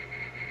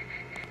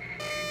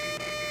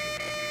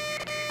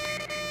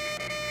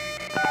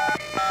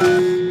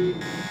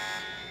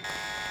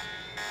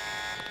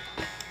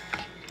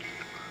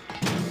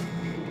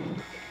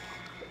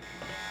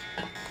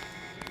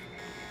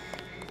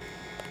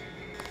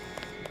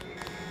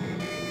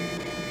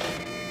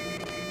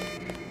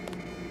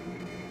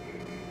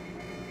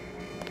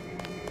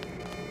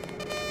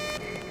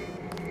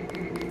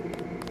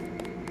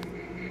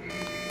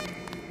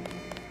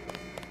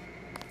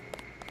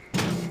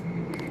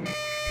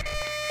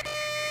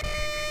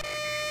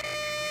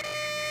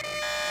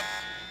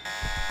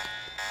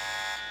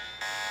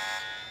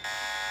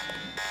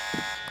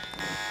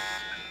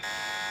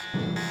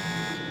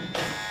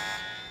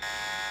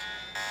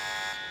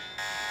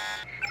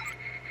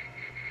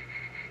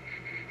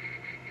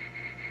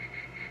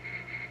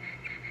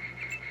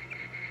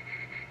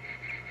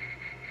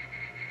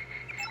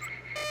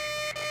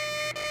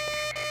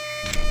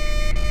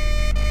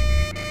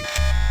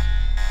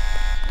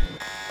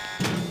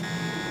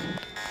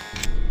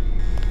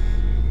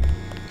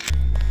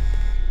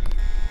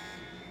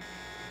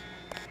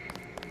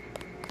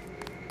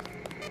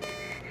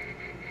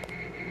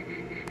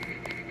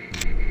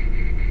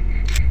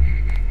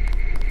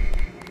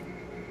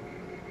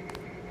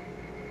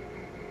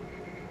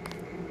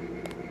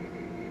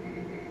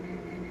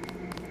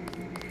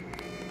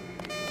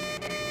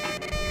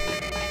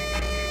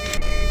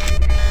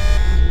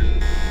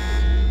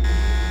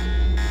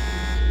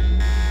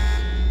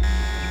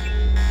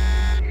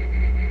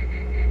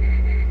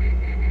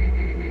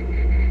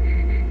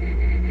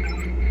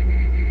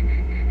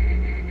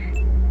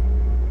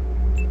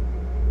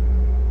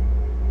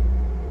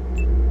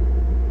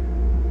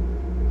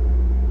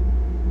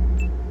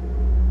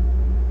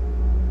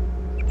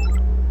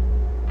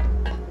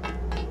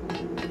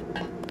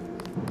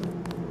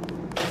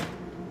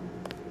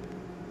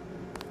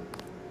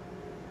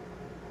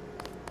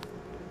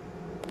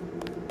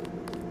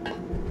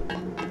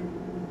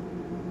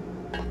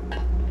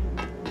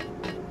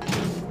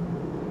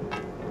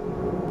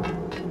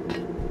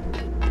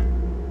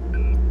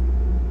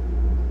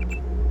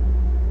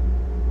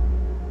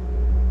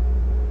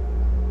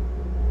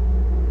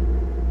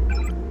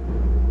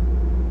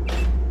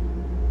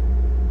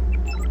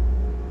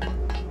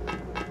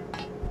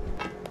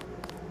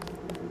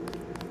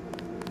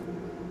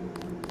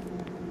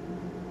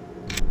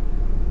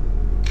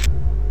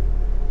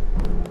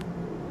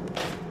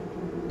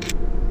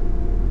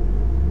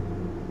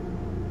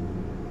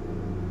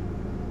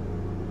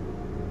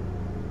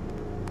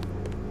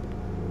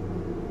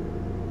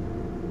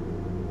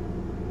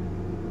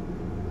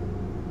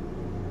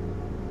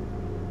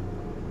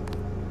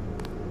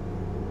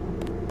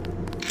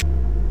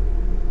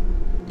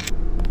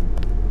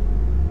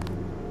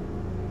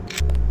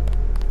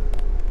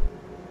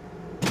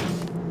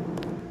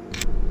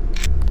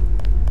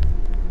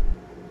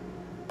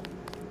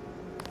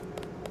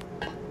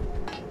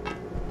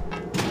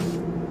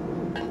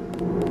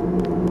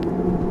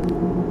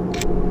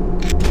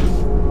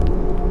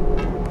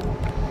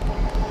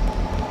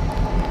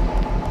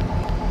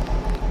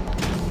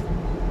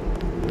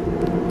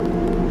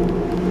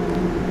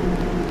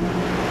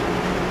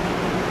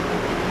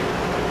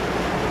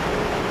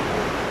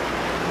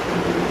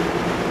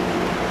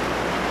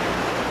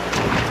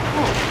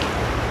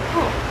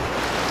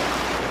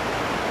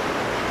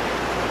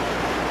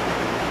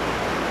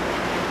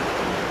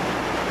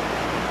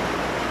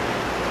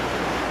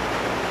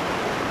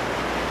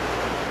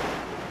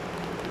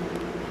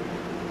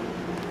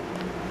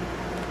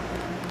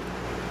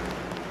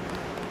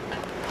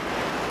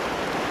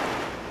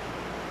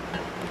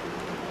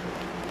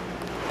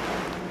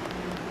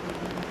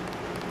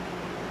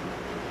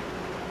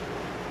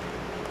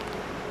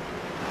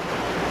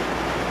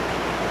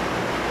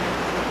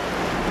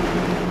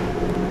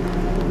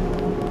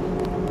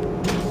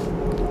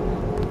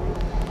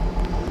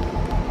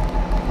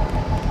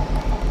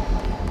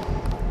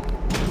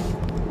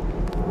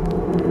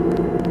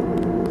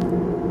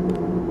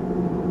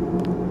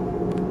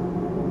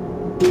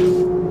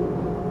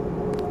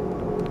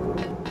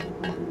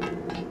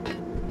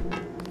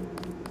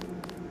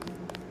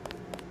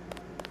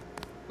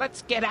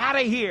 Let's get out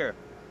of here.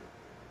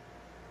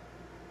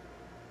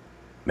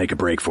 Make a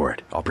break for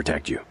it. I'll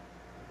protect you.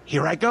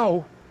 Here I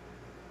go.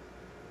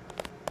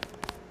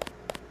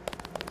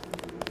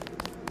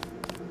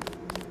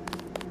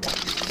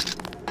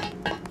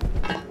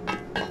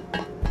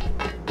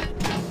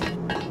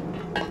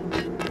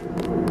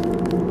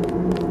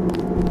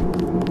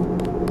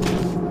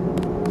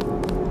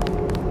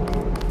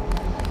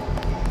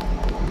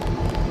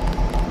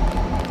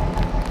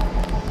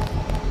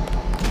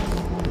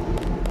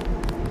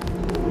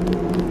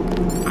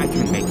 I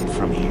can make it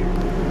from here.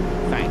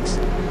 Thanks.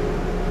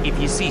 If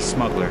you see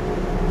Smuggler,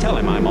 tell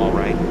him I'm all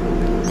right.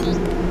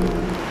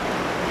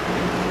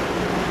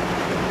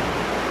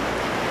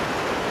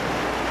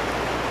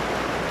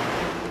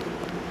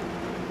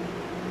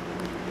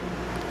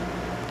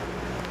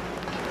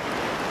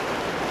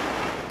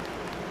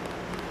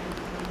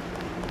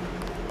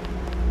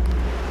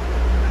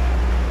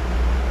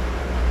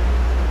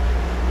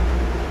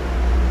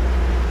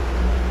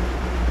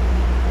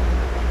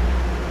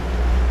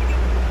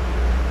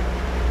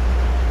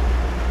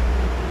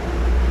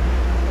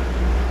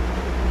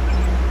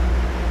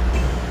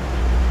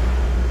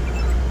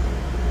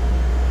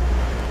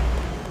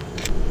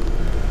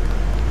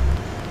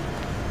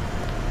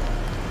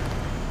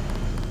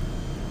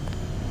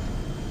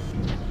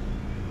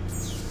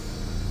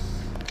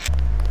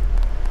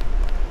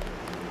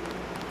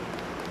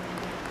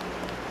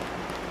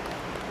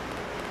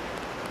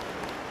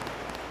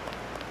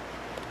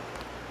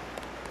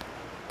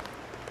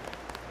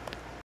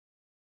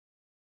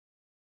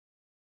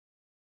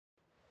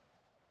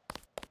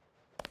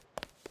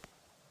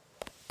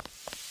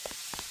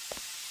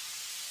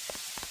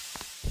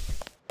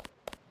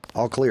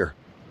 All clear.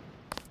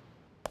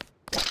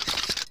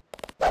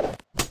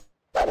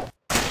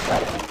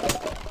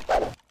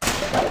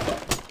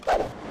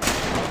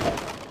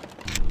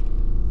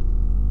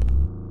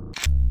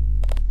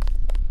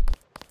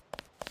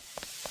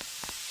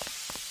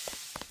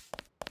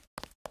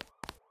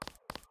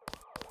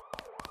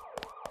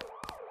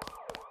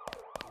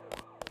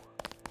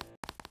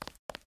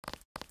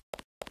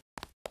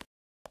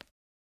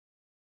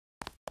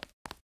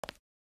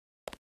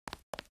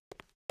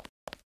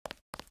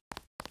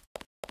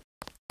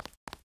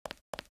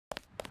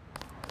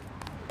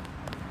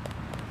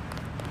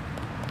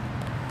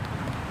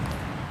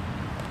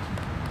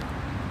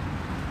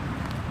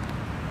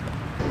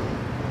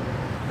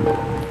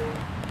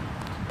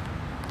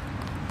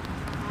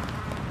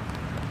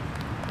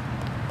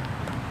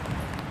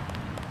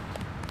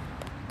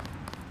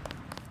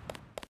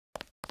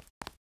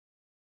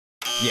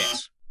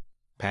 Yes.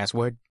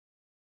 Password?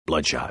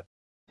 Bloodshot.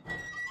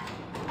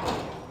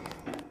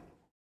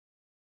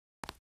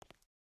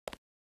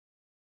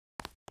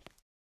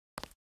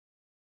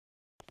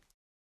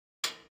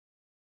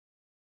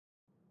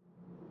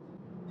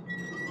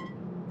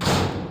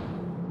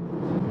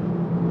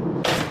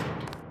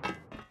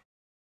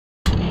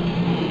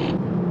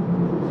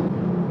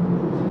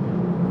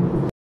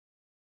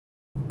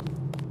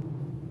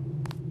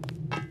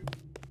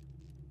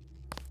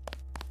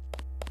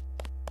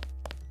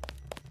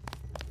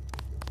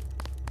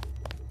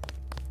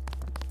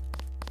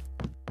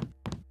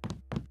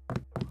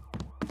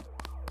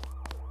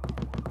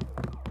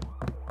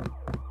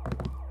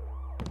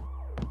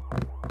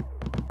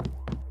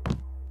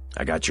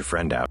 I got your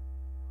friend out.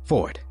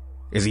 Ford,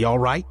 is he all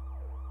right?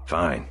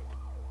 Fine.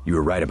 You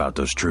were right about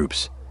those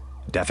troops.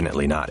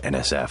 Definitely not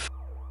NSF.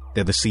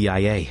 They're the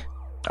CIA.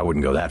 I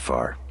wouldn't go that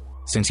far.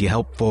 Since you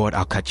helped Ford,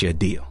 I'll cut you a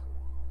deal.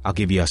 I'll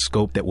give you a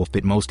scope that will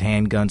fit most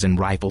handguns and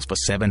rifles for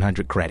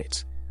 700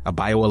 credits, a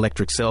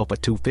bioelectric cell for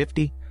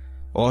 250,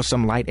 or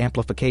some light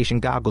amplification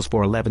goggles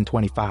for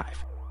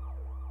 1125.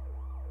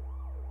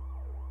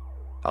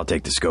 I'll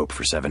take the scope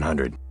for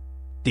 700.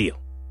 Deal.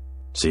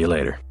 See you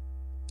later.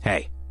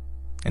 Hey,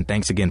 and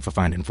thanks again for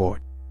finding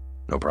Ford.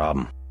 No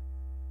problem.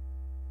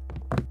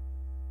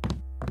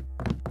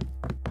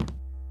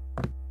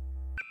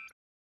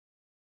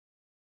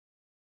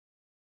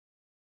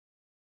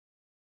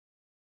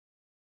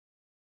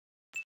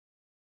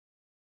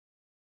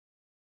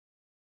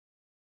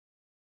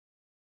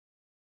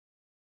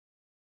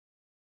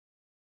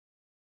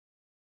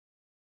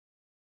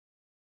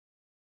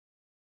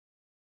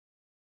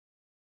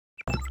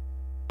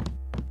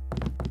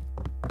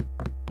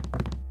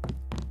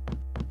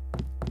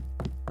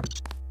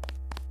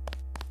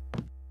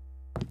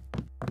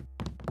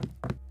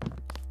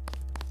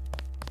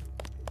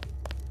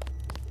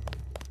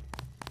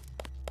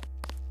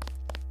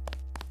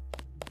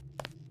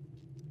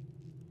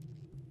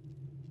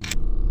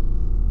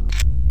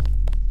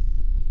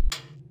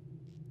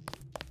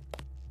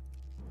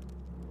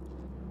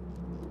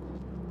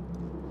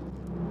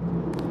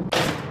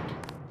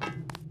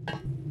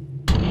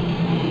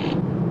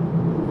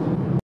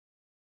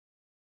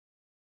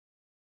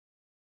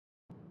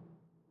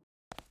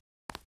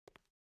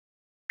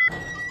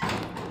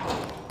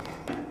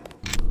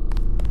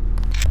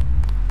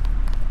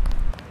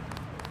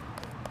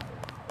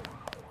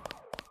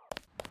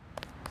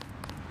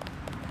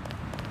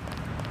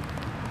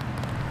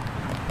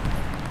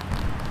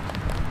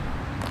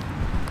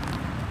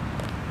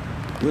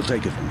 We'll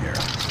take it from here.